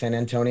go into San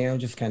Antonio?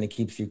 Just kind of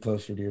keeps you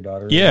closer to your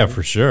daughter? Yeah,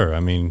 for sure. I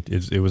mean,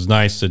 it was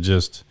nice to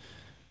just,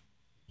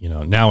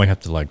 now we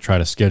have to like try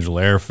to schedule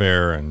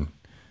airfare, and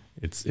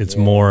it's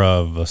more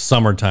of a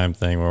summertime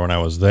thing where when I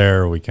was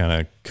there, we kind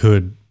of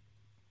could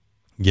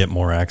get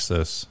more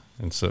access.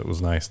 And so it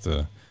was nice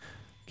to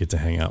get to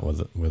hang out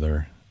with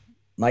her.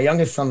 My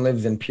youngest son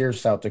lives in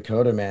Pierce, South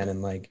Dakota, man.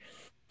 And like,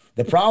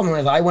 the problem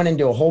is I went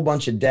into a whole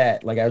bunch of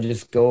debt. Like I would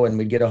just go and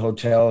we'd get a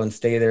hotel and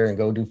stay there and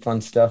go do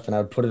fun stuff. And I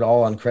would put it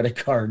all on credit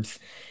cards,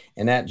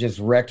 and that just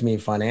wrecked me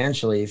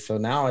financially. So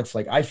now it's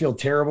like, I feel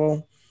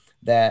terrible.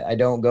 that I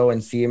don't go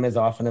and see him as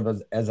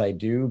often as I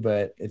do,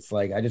 but it's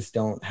like I just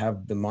don't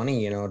have the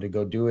money, to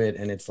go do it.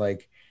 And it's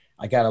like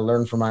I got to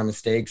learn from my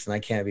mistakes, and I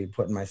can't be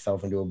putting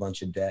myself into a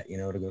bunch of debt,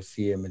 to go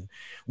see him. And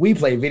we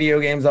play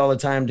video games all the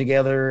time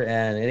together,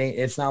 and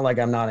it's not like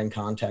I'm not in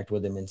contact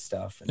with him and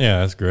stuff. Yeah,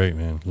 that's great,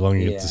 man. As long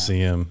as you get to see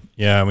him.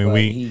 Yeah, I mean,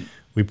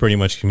 we pretty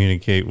much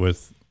communicate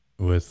with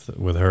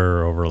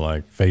her over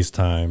like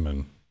FaceTime,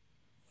 and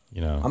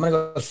I'm gonna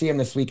go see him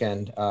this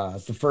weekend.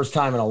 It's the first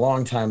time in a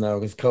long time though,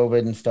 because COVID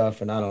and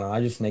stuff, and I don't know.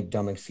 I just make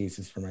dumb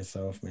excuses for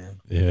myself,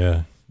 man.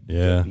 Yeah.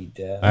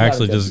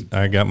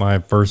 I got my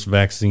first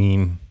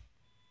vaccine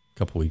a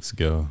couple weeks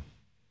ago.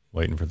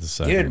 Waiting for the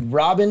second. Dude,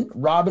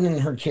 Robin and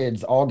her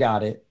kids all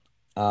got it.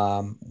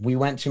 We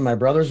went to my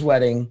brother's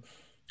wedding.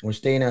 We're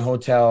staying in a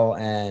hotel,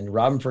 and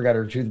Robin forgot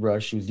her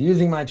toothbrush. She was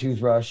using my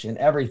toothbrush and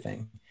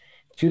everything.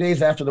 2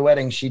 days after the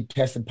wedding, she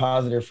tested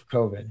positive for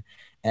COVID.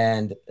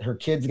 And her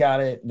kids got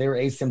it. They were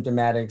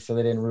asymptomatic, so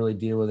they didn't really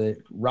deal with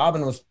it.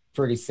 Robin was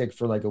pretty sick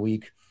for like a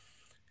week.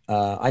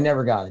 I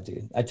never got it,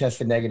 dude. I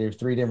tested negative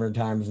 3 different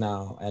times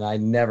now, and I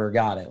never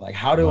got it. Like,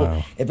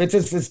 if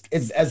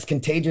it's as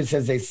contagious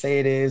as they say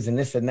it is, and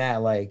this and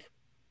that, like,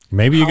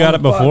 maybe you got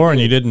it before and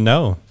you didn't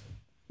know.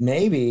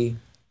 Maybe.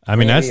 I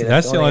mean, that's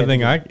the only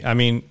thing I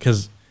mean,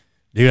 because,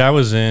 dude, I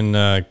was in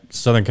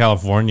Southern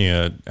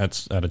California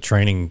at a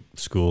training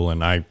school,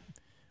 and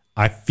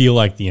I feel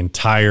like the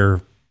entire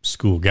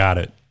school got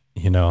it,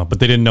 but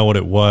they didn't know what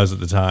it was at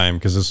the time,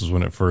 because this was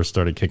when it first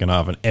started kicking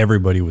off, and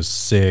everybody was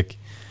sick.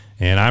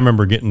 And I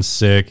remember getting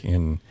sick,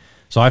 and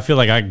so I feel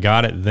like I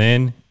got it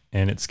then,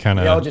 and it's kind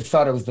of... Y'all just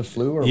thought it was the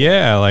flu? Or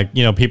yeah, what?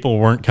 Like, people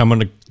weren't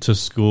coming to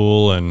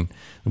school and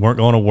weren't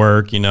going to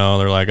work,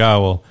 they're like,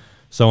 oh, well,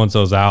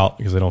 so-and-so's out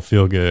because they don't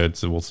feel good,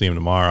 so we'll see him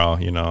tomorrow,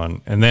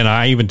 and then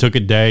I even took a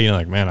day,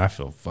 like, man, I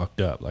feel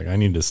fucked up. Like, I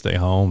need to stay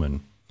home,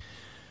 and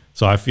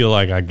so I feel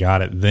like I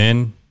got it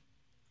then,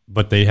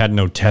 but they had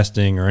no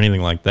testing or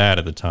anything like that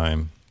at the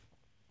time,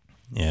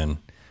 and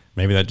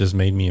maybe that just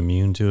made me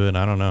immune to it.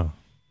 I don't know.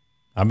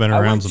 I've been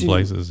around some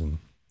places, and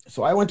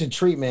so I went to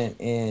treatment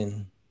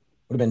would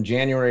have been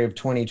January of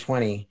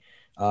 2020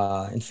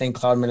 in St.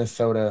 Cloud,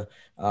 Minnesota.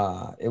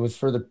 It was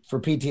for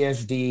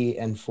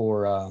PTSD and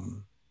for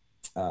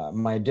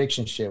my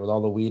addiction shit with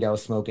all the weed I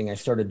was smoking. I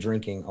started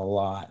drinking a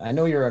lot. I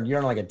know you're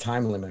on like a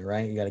time limit,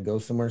 right? You got to go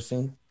somewhere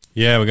soon.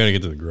 Yeah, we got to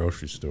get to the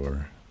grocery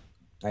store.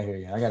 I hear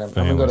you. I'm gonna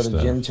go to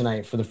the gym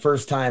tonight for the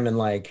first time in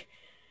like.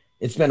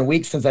 It's been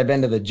weeks since I've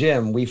been to the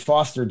gym. We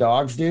foster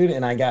dogs, dude,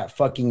 and I got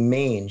fucking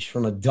mange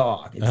from a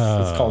dog.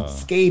 It's called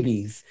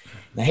scabies.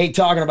 And I hate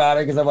talking about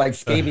it because I'm like,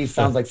 scabies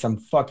sounds like some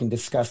fucking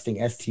disgusting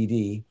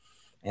STD.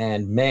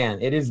 And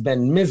man, it has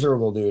been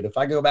miserable, dude. If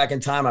I go back in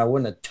time, I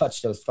wouldn't have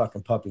touched those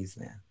fucking puppies,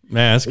 man.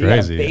 Man, that's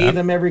crazy. Bathe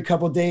them every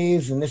couple of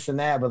days and this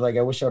and that, but like,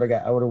 I wish I would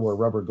have wore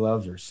rubber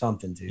gloves or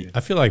something, dude. I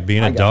feel like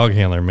being a dog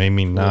handler made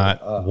me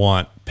not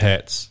want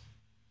pets.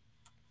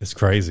 It's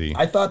crazy.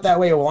 I thought that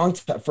way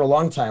for a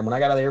long time. When I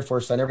got out of the Air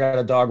Force, I never got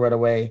a dog right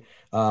away.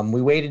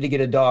 We waited to get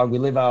a dog. We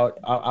live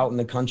out in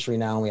the country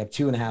now, and we have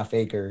 2.5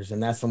 acres.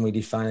 And that's when we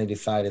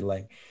decided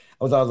like,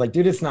 I was like,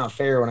 dude, it's not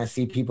fair when I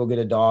see people get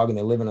a dog and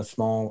they live in a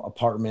small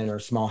apartment or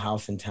a small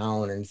house in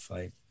town. And it's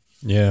like,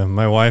 yeah,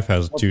 my wife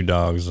has 2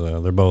 dogs.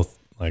 They're both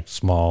like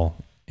small,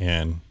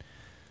 and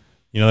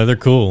they're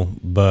cool,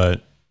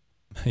 but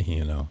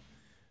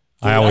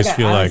I always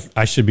feel like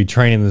I should be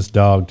training this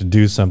dog to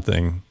do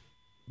something.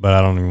 But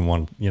I don't even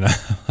want,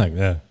 like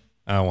that.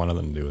 I don't want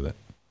nothing to do with it.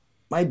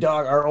 My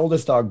dog, our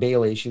oldest dog,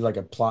 Bailey, she's like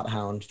a plot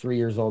hound, 3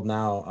 years old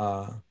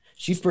now.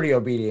 She's pretty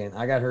obedient.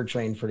 I got her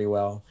trained pretty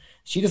well.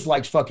 She just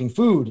likes fucking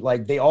food.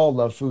 Like, they all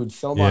love food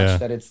so much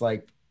that it's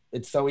like,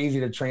 it's so easy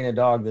to train a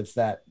dog that's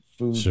that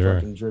food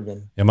fucking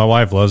driven. Yeah, my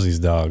wife loves these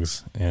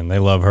dogs, and they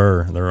love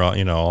her. They're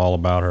all, all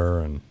about her.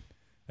 And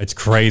it's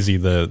crazy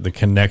the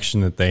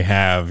connection that they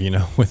have,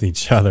 with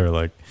each other.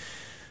 Like,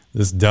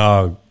 this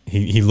dog...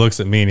 He looks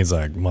at me and he's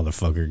like,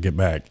 motherfucker, get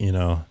back,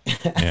 And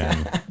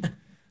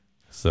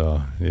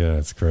so, yeah,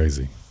 it's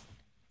crazy.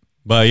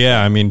 But,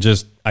 yeah, I mean,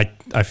 just I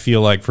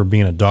feel like for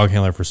being a dog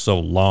handler for so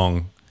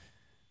long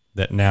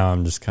that now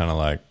I'm just kind of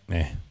like,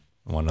 I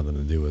want nothing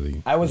to do with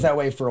you. I was that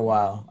way for a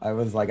while. I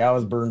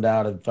was burned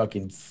out of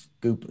fucking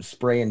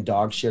spraying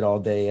dog shit all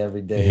day,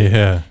 every day.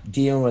 Yeah.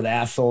 Dealing with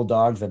asshole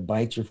dogs that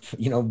bite you if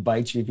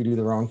you do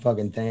the wrong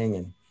fucking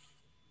thing.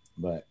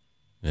 But.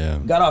 Yeah.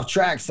 Got off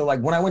track. So like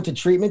when I went to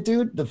treatment,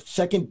 dude,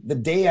 the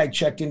day I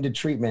checked into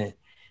treatment,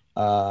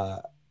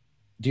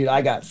 dude,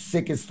 I got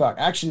sick as fuck.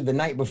 Actually, the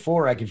night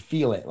before I could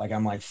feel it. Like,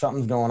 I'm like,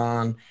 something's going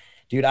on.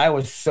 Dude, I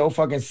was so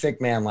fucking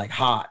sick, man. Like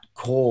hot,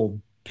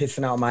 cold,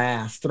 pissing out my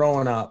ass,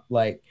 throwing up,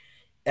 like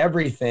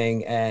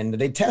everything. And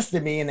they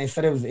tested me and they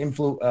said it was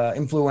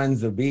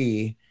influenza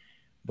B.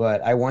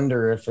 But I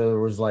wonder if there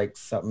was like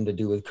something to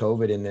do with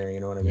COVID in there. You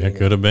know what I mean? It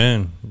could have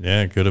been.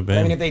 Yeah, it could have been.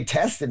 I mean, if they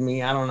tested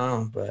me, I don't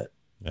know, but.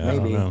 Yeah, maybe.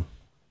 I don't know.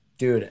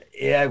 Dude,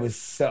 yeah,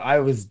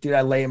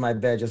 I lay in my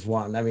bed just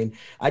wanting. I mean,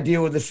 I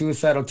deal with the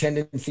suicidal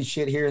tendency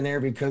shit here and there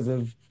because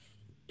of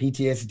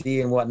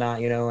PTSD and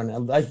whatnot,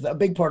 and a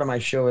big part of my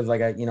show is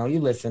like, you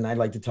listen, I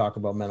like to talk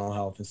about mental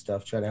health and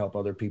stuff, try to help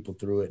other people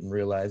through it and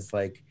realize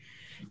like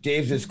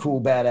Dave's this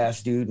cool,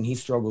 badass dude and he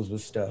struggles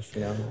with stuff,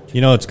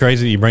 It's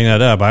crazy you bring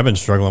that up. I've been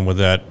struggling with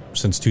that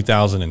since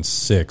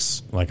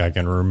 2006. Like I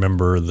can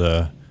remember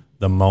the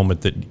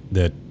moment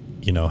that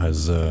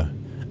has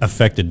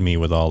affected me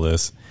with all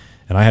this.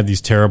 And I had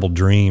these terrible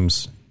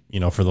dreams,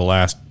 for the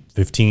last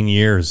 15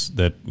 years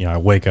that, I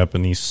wake up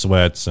in these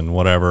sweats and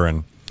whatever.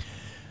 And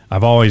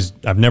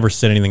I've never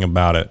said anything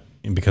about it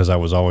because I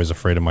was always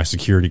afraid of my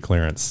security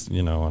clearance,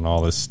 and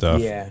all this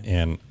stuff. Yeah.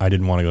 And I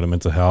didn't want to go to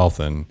mental health.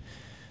 And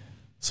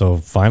so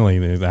finally,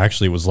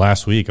 it was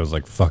last week. I was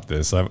like, fuck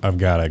this. I've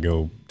got to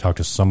go talk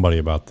to somebody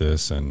about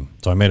this. And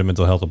so I made a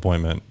mental health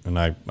appointment and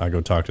I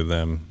go talk to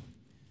them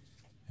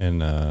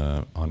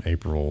on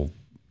April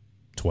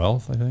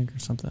 12th, I think, or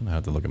something. I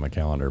have to look at my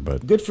calendar,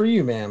 but good for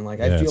you, man. Like,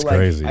 I feel like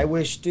crazy. I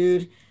wish,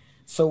 dude.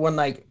 So when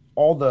like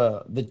all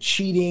the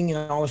cheating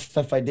and all the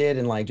stuff I did,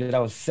 and like, dude, I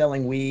was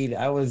selling weed.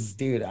 I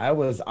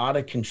was out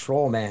of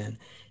control, man.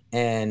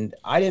 And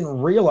I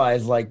didn't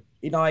realize, like,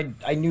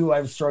 I knew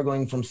I was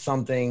struggling from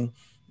something.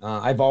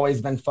 I've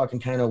always been fucking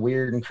kind of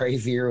weird and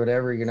crazy or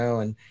whatever,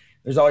 and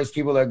there's always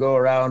people that go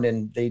around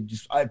and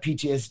I have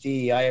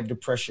PTSD, I have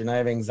depression, I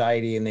have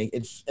anxiety. And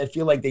I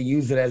feel like they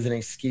use it as an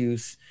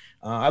excuse.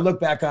 I look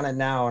back on it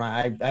now and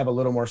I have a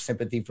little more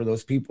sympathy for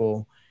those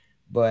people.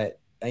 But,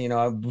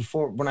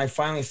 before, when I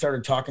finally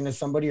started talking to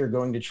somebody or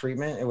going to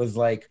treatment, it was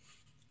like,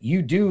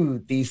 you do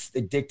these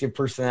addictive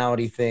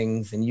personality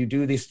things and you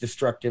do this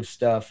destructive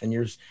stuff and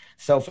your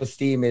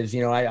self-esteem is,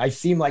 I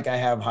seem like I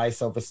have high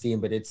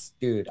self-esteem, but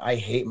dude, I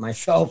hate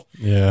myself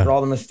for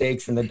all the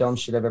mistakes and the dumb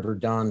shit I've ever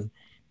done.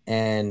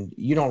 And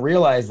you don't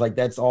realize like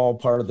that's all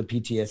part of the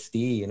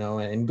PTSD,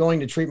 and going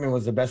to treatment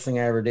was the best thing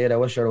I ever did. I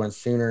wish I would have went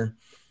sooner.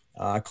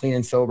 Clean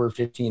and sober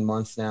 15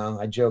 months now.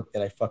 I joke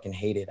that I fucking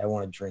hate it. I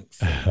want to drink.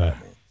 So bad,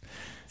 man.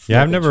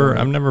 Yeah, I've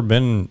never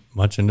been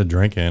much into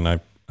drinking. I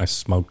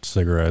smoked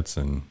cigarettes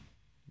and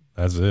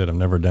that's it. I've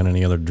never done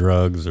any other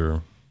drugs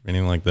or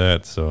anything like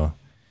that. So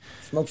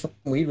smoke some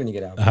weed when you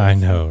get out. I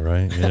know,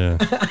 right? Yeah.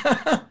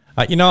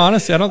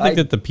 Honestly, I don't think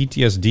that the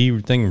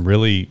PTSD thing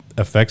really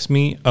affects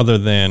me other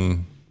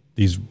than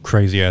these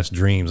crazy ass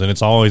dreams. And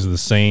it's always the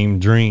same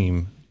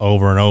dream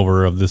over and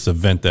over of this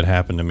event that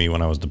happened to me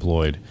when I was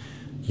deployed.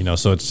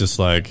 So it's just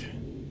like,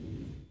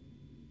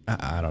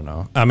 I don't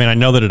know. I mean, I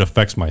know that it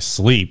affects my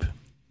sleep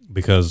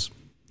because,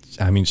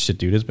 shit,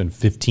 dude, it's been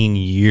 15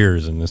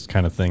 years and this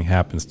kind of thing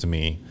happens to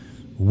me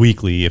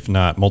weekly, if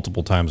not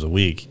multiple times a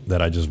week,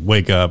 that I just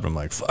wake up and I'm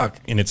like,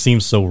 fuck. And it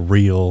seems so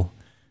real,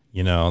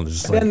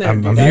 just like,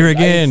 I'm here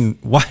again.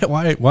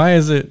 Why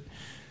is it,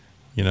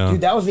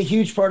 Dude, that was a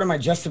huge part of my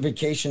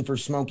justification for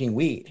smoking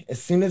weed. As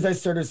soon as I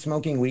started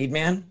smoking weed,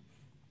 man,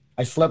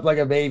 I slept like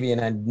a baby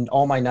and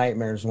all my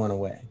nightmares went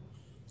away.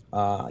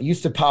 I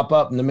used to pop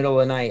up in the middle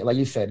of the night, like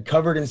you said,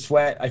 covered in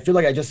sweat. I feel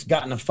like I just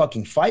got in a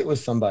fucking fight with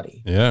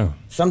somebody. Yeah.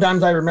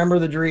 Sometimes I remember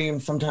the dream,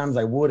 sometimes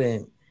I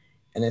wouldn't.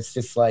 And it's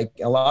just like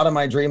a lot of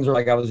my dreams were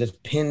like I was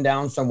just pinned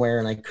down somewhere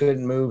and I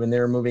couldn't move and they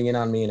were moving in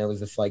on me and it was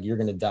just like, you're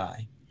going to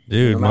die.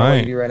 Dude, no matter what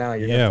you do right now,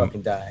 you're going to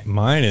fucking die.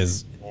 Mine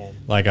is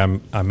like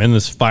I'm in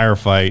this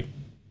firefight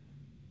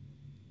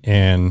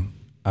and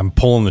I'm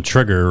pulling the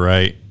trigger,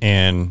 right?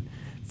 And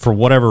for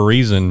whatever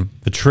reason,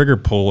 the trigger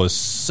pull is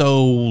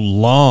so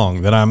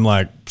long that I'm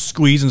like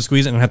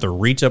squeezing, and I have to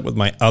reach up with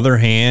my other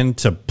hand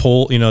to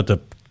pull,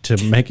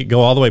 to make it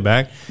go all the way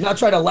back. Not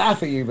try to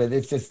laugh at you, but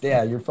it's just,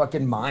 your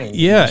fucking mind.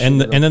 Yeah,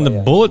 and then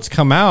the bullets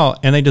come out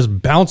and they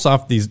just bounce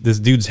off this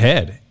dude's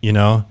head,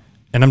 and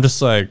I'm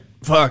just like,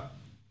 fuck,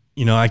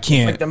 I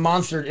can't.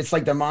 It's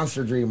like the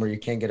monster dream where you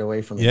can't get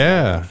away from it.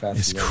 Yeah,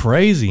 it's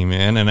crazy,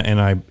 man,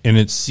 and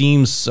it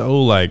seems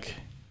so like,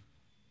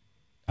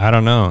 I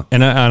don't know.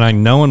 And I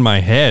know in my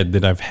head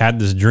that I've had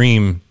this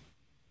dream,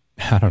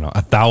 I don't know,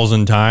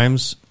 1,000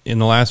 times in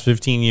the last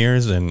 15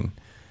 years. And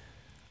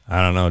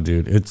I don't know,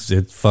 dude, it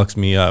fucks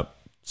me up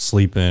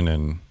sleeping.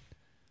 And,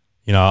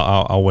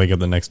 I'll wake up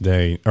the next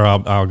day or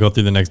I'll go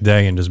through the next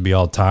day and just be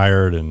all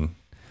tired and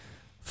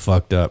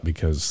fucked up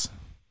because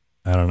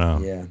I don't know.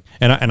 Yeah.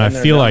 And I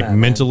feel like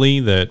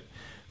mentally that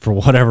for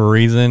whatever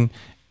reason,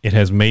 it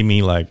has made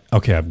me like,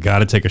 okay, I've got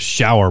to take a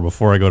shower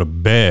before I go to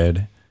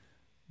bed.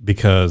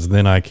 Because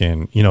then I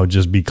can,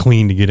 just be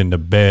clean to get into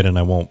bed and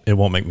it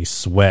won't make me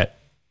sweat.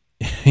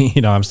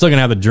 I'm still going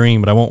to have the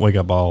dream, but I won't wake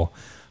up all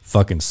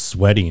fucking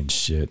sweaty and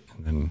shit.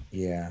 And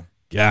then,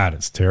 God,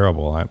 it's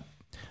terrible.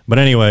 But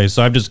anyway,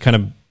 so I've just kind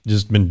of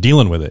just been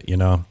dealing with it,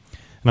 And I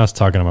was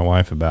talking to my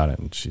wife about it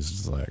and she's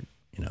just like,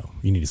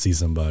 you need to see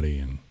somebody.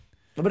 And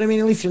But at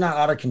least you're not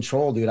out of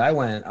control, dude. I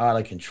went out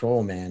of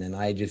control, man. And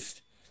I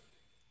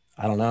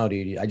don't know,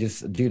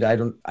 dude.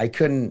 I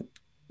couldn't.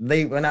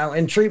 When I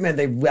in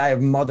treatment, I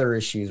have mother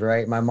issues,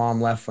 right? My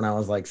mom left when I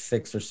was like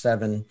 6 or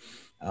 7,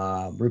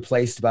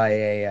 replaced by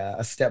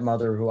a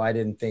stepmother who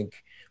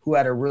who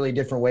had a really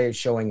different way of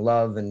showing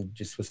love and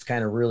just was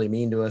kind of really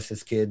mean to us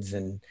as kids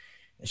and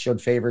showed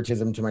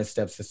favoritism to my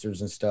stepsisters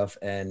and stuff.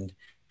 And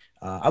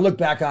I look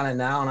back on it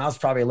now, and I was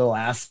probably a little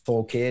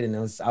asshole kid, and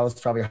I was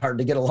probably hard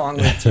to get along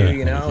with too,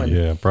 you know. And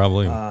yeah,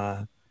 probably.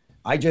 I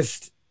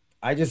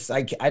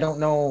don't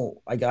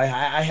know. Like I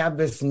have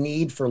this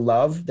need for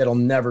love that'll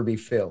never be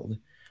filled.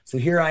 So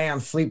here I am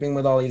sleeping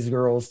with all these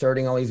girls,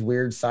 starting all these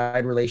weird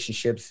side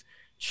relationships,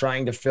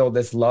 trying to fill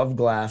this love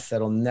glass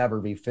that'll never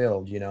be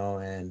filled, you know.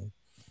 And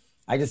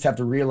I just have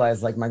to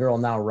realize, like, my girl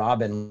now,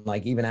 Robin,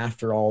 like, even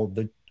after all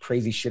the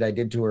crazy shit I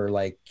did to her,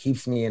 like,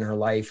 keeps me in her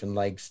life and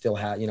like still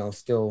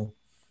still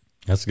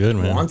That's good,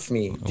 man. wants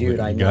me, dude.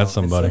 You I know. got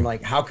somebody. So I'm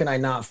like, how can I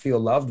not feel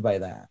loved by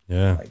that?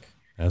 Yeah, like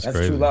that's that's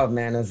crazy. true love,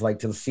 man. Is like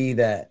to see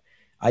that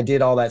I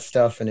did all that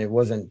stuff and it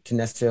wasn't to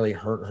necessarily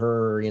hurt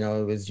her, you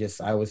know. It was just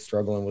I was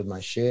struggling with my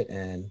shit.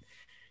 And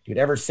dude,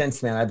 ever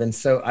since, man, I've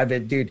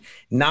been dude,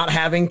 not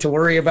having to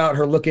worry about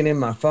her looking in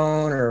my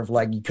phone, or if,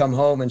 like, you come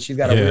home and she's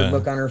got a weird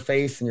look on her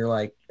face and you're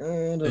like,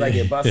 did I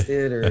get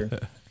busted? Or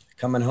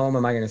coming home,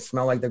 am I going to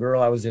smell like the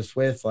girl I was just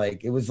with?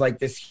 Like, it was like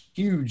this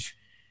huge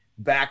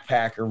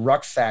backpack or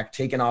rucksack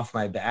taken off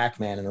my back,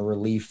 man, and a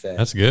relief that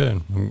That's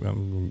good.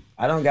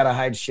 I don't got to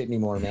hide shit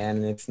anymore, man.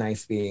 And it's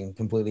nice being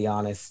completely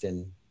honest.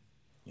 And,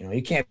 you know,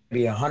 you can't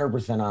be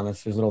 100%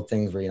 honest. There's little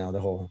things where, you know, the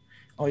whole,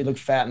 oh, you look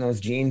fat in those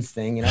jeans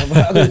thing, you know.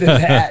 But other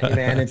than that,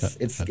 man,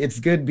 it's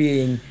good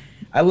being,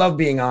 I love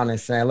being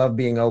honest and I love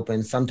being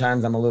open.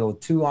 Sometimes I'm a little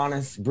too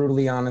honest,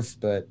 brutally honest,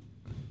 but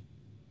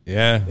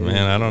Yeah,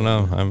 man, I don't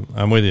know.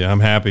 I'm with you. I'm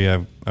happy.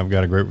 I've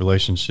got a great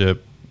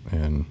relationship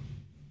and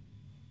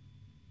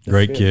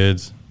great good.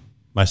 kids.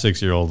 My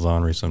 6-year-old's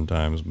ornery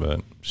sometimes,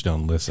 but she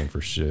don't listen for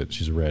shit.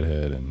 She's a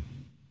redhead, and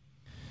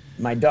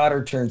my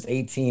daughter turns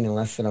 18 in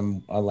less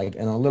than like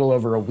in a little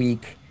over a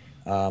week.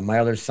 My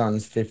other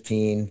son's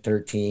 15,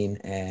 13,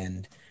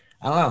 and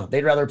I don't know.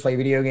 They'd rather play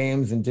video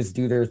games and just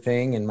do their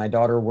thing. And my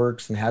daughter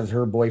works and has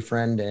her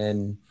boyfriend.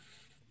 And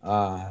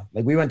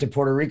like, we went to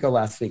Puerto Rico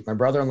last week. My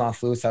brother-in-law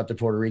flew us out to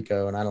Puerto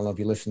Rico, and I don't know if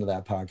you listened to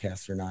that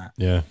podcast or not.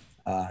 yeah,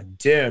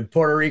 Dude,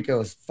 Puerto Rico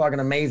is fucking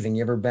amazing.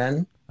 You ever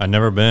been? I've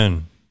never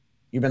been.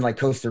 You've been like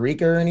Costa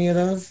Rica or any of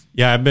those?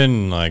 Yeah, I've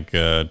been like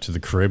to the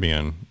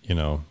Caribbean, you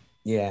know,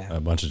 Yeah. a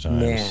bunch of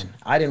times. Man,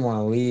 I didn't want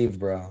to leave,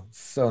 bro.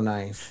 So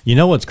nice. You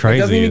know what's It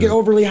crazy? doesn't even is- get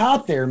overly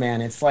hot there, man.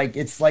 It's like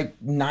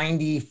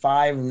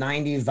 95,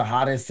 90 is the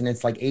hottest, and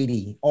it's like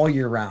 80 all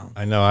year round.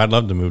 I know. I'd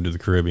love to move to the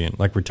Caribbean,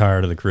 like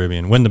retire to the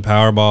Caribbean, win the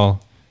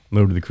Powerball,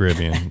 move to the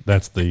Caribbean.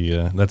 That's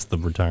the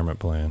retirement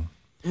plan.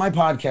 My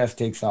podcast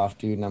takes off,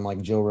 dude, and I'm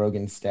like Joe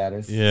Rogan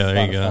status. Yeah,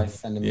 there you go. Spotify's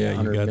sending me Yeah, you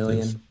 100 got million.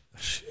 this.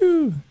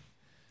 Shoo.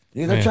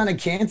 Dude, they're Man. trying to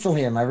cancel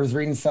him. I was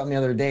reading something the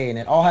other day, and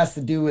it all has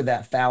to do with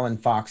that Fallon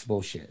Fox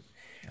bullshit.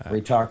 Where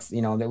he talks,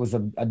 you know, there was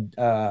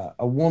a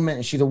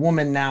woman. She's a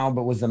woman now,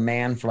 but was a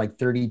man for like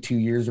 32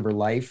 years of her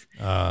life.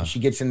 She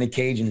gets in the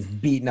cage and is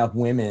beating up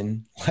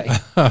women.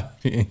 Like,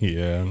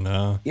 Yeah,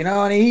 no. you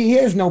know, and he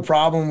has no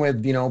problem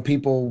with, you know,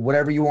 people,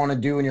 whatever you want to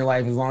do in your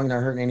life, as long as they're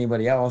not hurting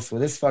anybody else.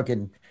 Well, this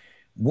fucking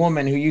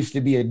woman who used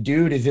to be a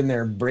dude is in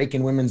there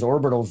breaking women's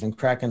orbitals and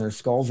cracking their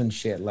skulls and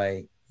shit.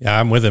 Like, Yeah,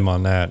 I'm with him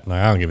on that. Like,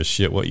 I don't give a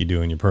shit what you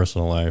do in your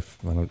personal life.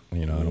 I don't,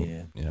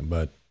 Yeah.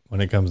 but when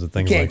it comes to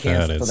things can't like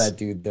that, cancel it's that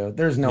dude, though.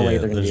 There's no way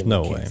they're going to be there's able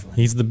no to way. cancel him.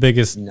 He's the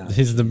biggest. No.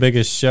 He's the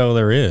biggest show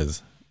there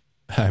is.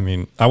 I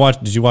mean,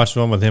 Did you watch the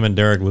one with him and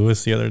Derek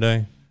Lewis the other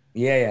day?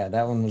 Yeah,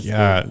 that one was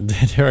Yeah,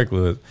 Derek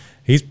Lewis.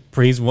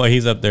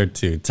 He's up there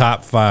too.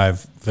 Top 5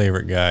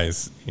 favorite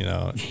guys. You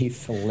know, good.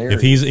 He's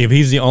hilarious. if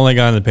he's the only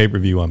guy on the pay per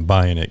view, I'm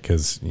buying it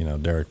because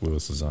Derek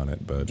Lewis is on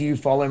it. But Do you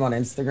follow him on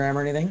Instagram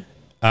or anything?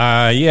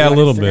 yeah, on a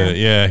little Instagram? bit.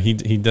 Yeah, he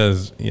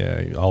does.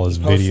 Yeah, all his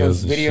Posts videos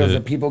those and videos shit.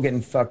 of people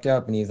getting fucked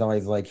up, and he's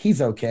always like,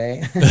 he's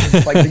okay.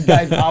 It's like, the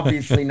guy's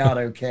obviously not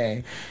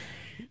okay.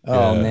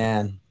 Oh, Yeah.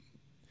 man.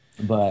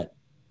 But,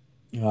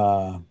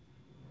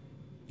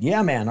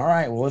 yeah, man. All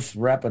right. Well, let's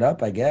wrap it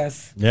up, I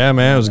guess. Yeah,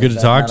 man, it was good to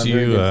That's talk not a to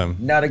very you. good-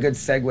 not a good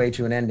segue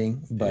to an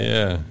ending, but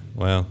Yeah,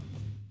 well,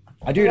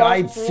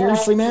 I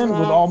seriously, man,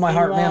 with all my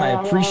heart, man,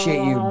 I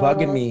appreciate you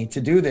bugging me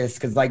to do this.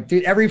 Cause like,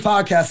 dude, every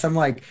podcast I'm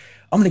like,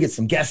 I'm going to get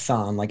some guests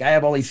on. Like, I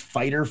have all these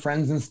fighter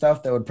friends and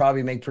stuff that would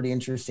probably make pretty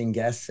interesting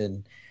guests.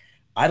 And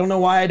I don't know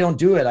why I don't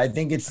do it. I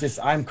think it's just,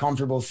 I'm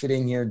comfortable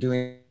sitting here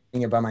doing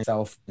it by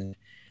myself. And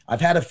I've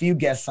had a few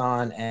guests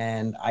on,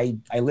 and I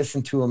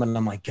listen to them and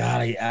I'm like,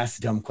 God, I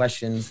asked dumb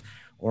questions,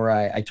 or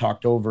I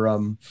talked over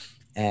them,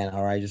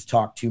 or I just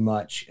talked too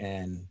much.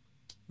 And,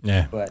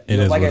 yeah, but it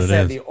is like what I it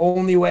said, is. the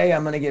only way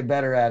I'm going to get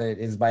better at it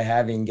is by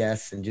having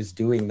guests and just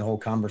doing the whole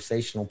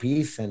conversational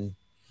piece. And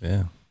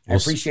Yeah, I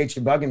appreciate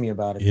you bugging me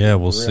about it. Yeah,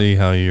 dude, we'll for real. see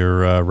how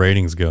your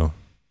ratings go.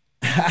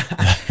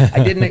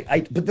 But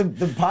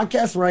the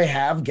podcast where I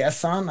have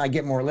guests on, I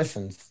get more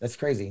listens. That's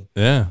crazy.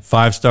 Yeah,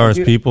 5 stars,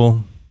 Dude.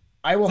 people.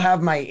 I will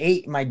have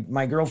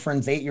my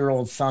girlfriend's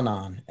 8-year-old son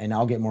on, and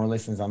I'll get more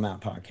listens on that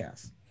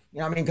podcast. You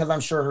know what I mean? Because I'm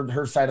sure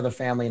her side of the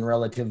family and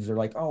relatives are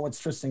like, oh, what's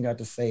Tristan got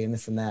to say and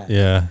this and that.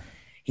 Yeah,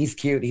 He's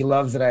cute. He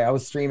loves it. I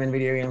was streaming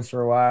video games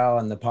for a while,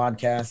 and the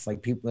podcast,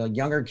 like, people,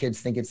 younger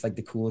kids think it's like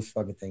the coolest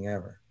fucking thing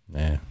ever.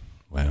 yeah.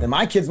 Wow. And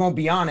my kids won't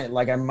be on it.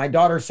 Like, my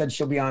daughter said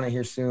she'll be on it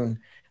here soon.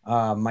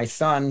 My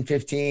son,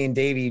 15,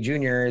 Davey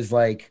Jr., is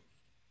like,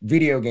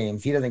 video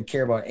games. He doesn't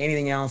care about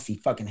anything else. He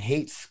fucking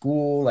hates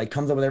school, like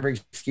comes up with every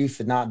excuse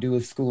to not do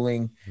his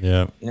schooling.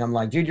 Yeah. And I'm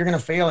like, dude, you're going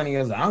to fail. And he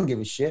goes, I don't give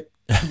a shit.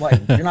 I'm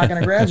like, you're not going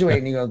to graduate.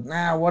 And he goes,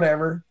 nah,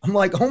 whatever. I'm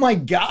like, oh my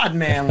God,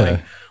 man.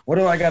 Like, what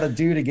do I got to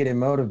do to get him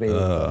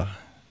motivated?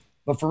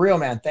 But for real,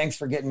 man, thanks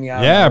for getting me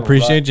out. Yeah, I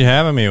appreciate you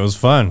having me. It was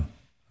fun.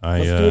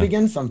 Let's do it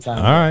again sometime.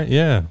 All right,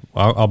 yeah.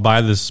 I'll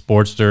buy this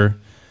Sportster.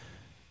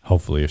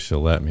 Hopefully, if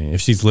she'll let me. If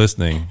she's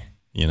listening,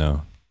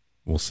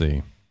 we'll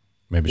see.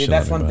 Maybe Dude, she'll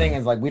that's let me one buy thing it.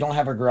 is like we don't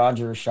have a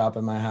garage or a shop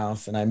in my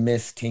house, and I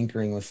miss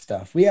tinkering with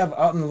stuff. We have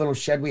out in the little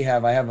shed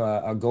I have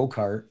a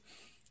go-kart,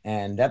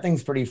 and that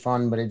thing's pretty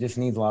fun, but it just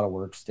needs a lot of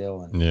work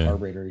still and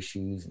carburetor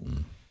issues.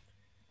 And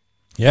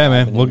yeah,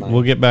 man,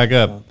 we'll get back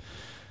up.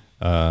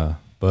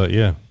 But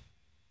yeah.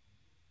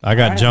 I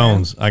got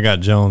Jones. Man. I got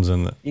Jones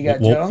in the. You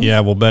got Jones?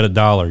 Yeah, we'll bet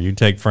 $1. You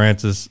take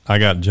Francis. I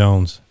got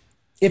Jones.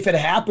 If it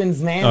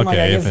happens, man, okay, like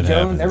I guess Jones.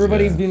 Happens,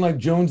 everybody's been like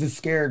Jones is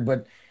scared,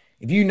 but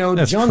if you know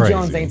That's John crazy.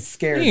 Jones ain't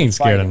scared. He ain't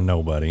scared of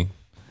nobody.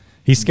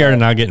 He's scared of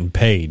not getting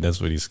paid.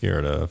 That's what he's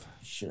scared of.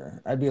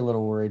 Sure, I'd be a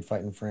little worried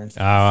fighting Francis.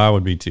 I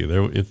would be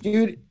too.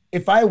 Dude,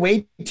 if I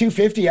weigh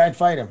 250, I'd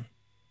fight him.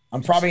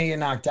 I'm probably gonna get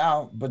knocked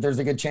out, but there's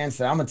a good chance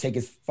that I'm gonna take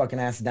his fucking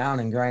ass down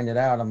and grind it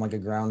out. I'm like a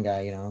ground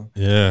guy,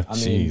 Yeah,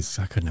 jeez,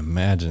 I couldn't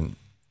imagine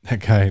that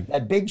guy.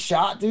 That big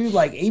shot, dude.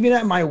 Like even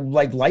at my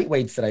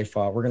lightweights that I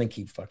fought, we're gonna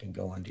keep fucking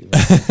going, dude.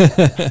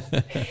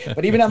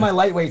 But even at my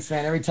lightweights,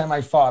 man, every time I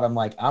fought, I'm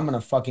like, I'm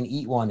gonna fucking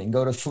eat one and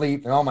go to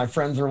sleep, and all my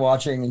friends are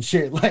watching and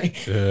shit.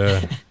 Like,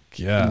 yeah,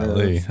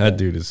 golly, that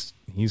dude is.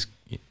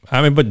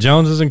 But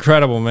Jones is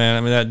incredible, man.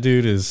 I mean, that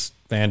dude is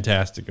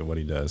fantastic at what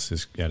he does.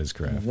 At his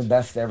craft. He's the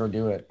best to ever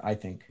do it, I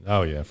think.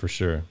 Oh yeah, for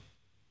sure,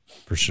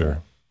 for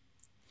sure.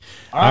 Yeah.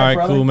 All right,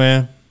 brother. cool,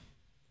 man.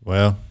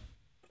 Well,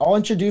 I'll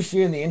introduce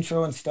you in the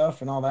intro and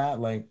stuff and all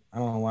that. Like, I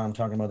don't know why I'm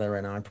talking about that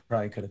right now. I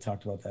probably could have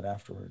talked about that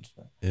afterwards.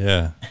 But.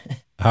 Yeah.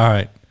 All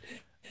right.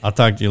 I'll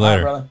talk to you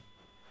later. All right, brother.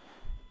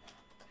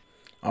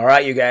 All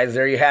right, you guys,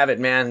 there you have it,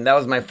 man. That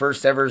was my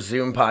first ever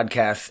Zoom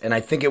podcast, and I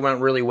think it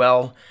went really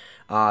well.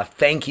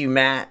 Thank you,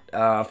 Matt,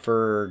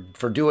 for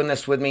doing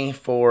this with me,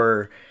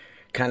 for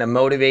kind of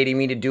motivating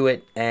me to do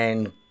it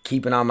and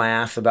keeping on my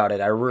ass about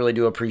it. I really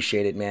do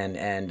appreciate it, man,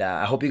 and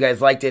I hope you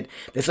guys liked it.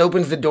 This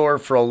opens the door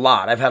for a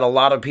lot. I've had a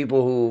lot of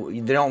people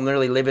who they don't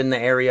really live in the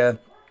area.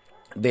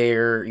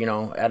 They're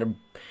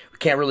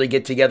can't really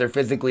get together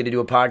physically to do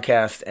a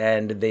podcast,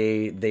 and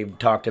they've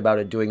talked about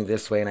it doing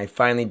this way, and I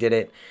finally did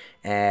it.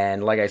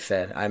 And like I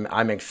said,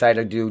 I'm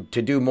excited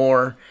to do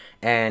more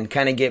and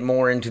kind of get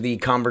more into the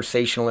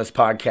conversationalist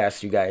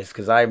podcast, you guys,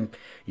 because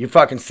you're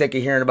fucking sick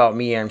of hearing about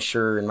me, I'm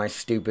sure, and my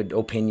stupid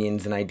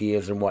opinions and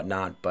ideas and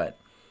whatnot. But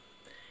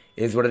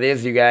it is what it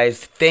is, you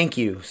guys. Thank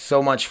you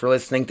so much for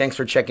listening. Thanks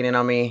for checking in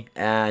on me.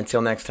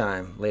 Until next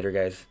time, later,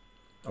 guys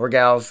or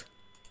gals.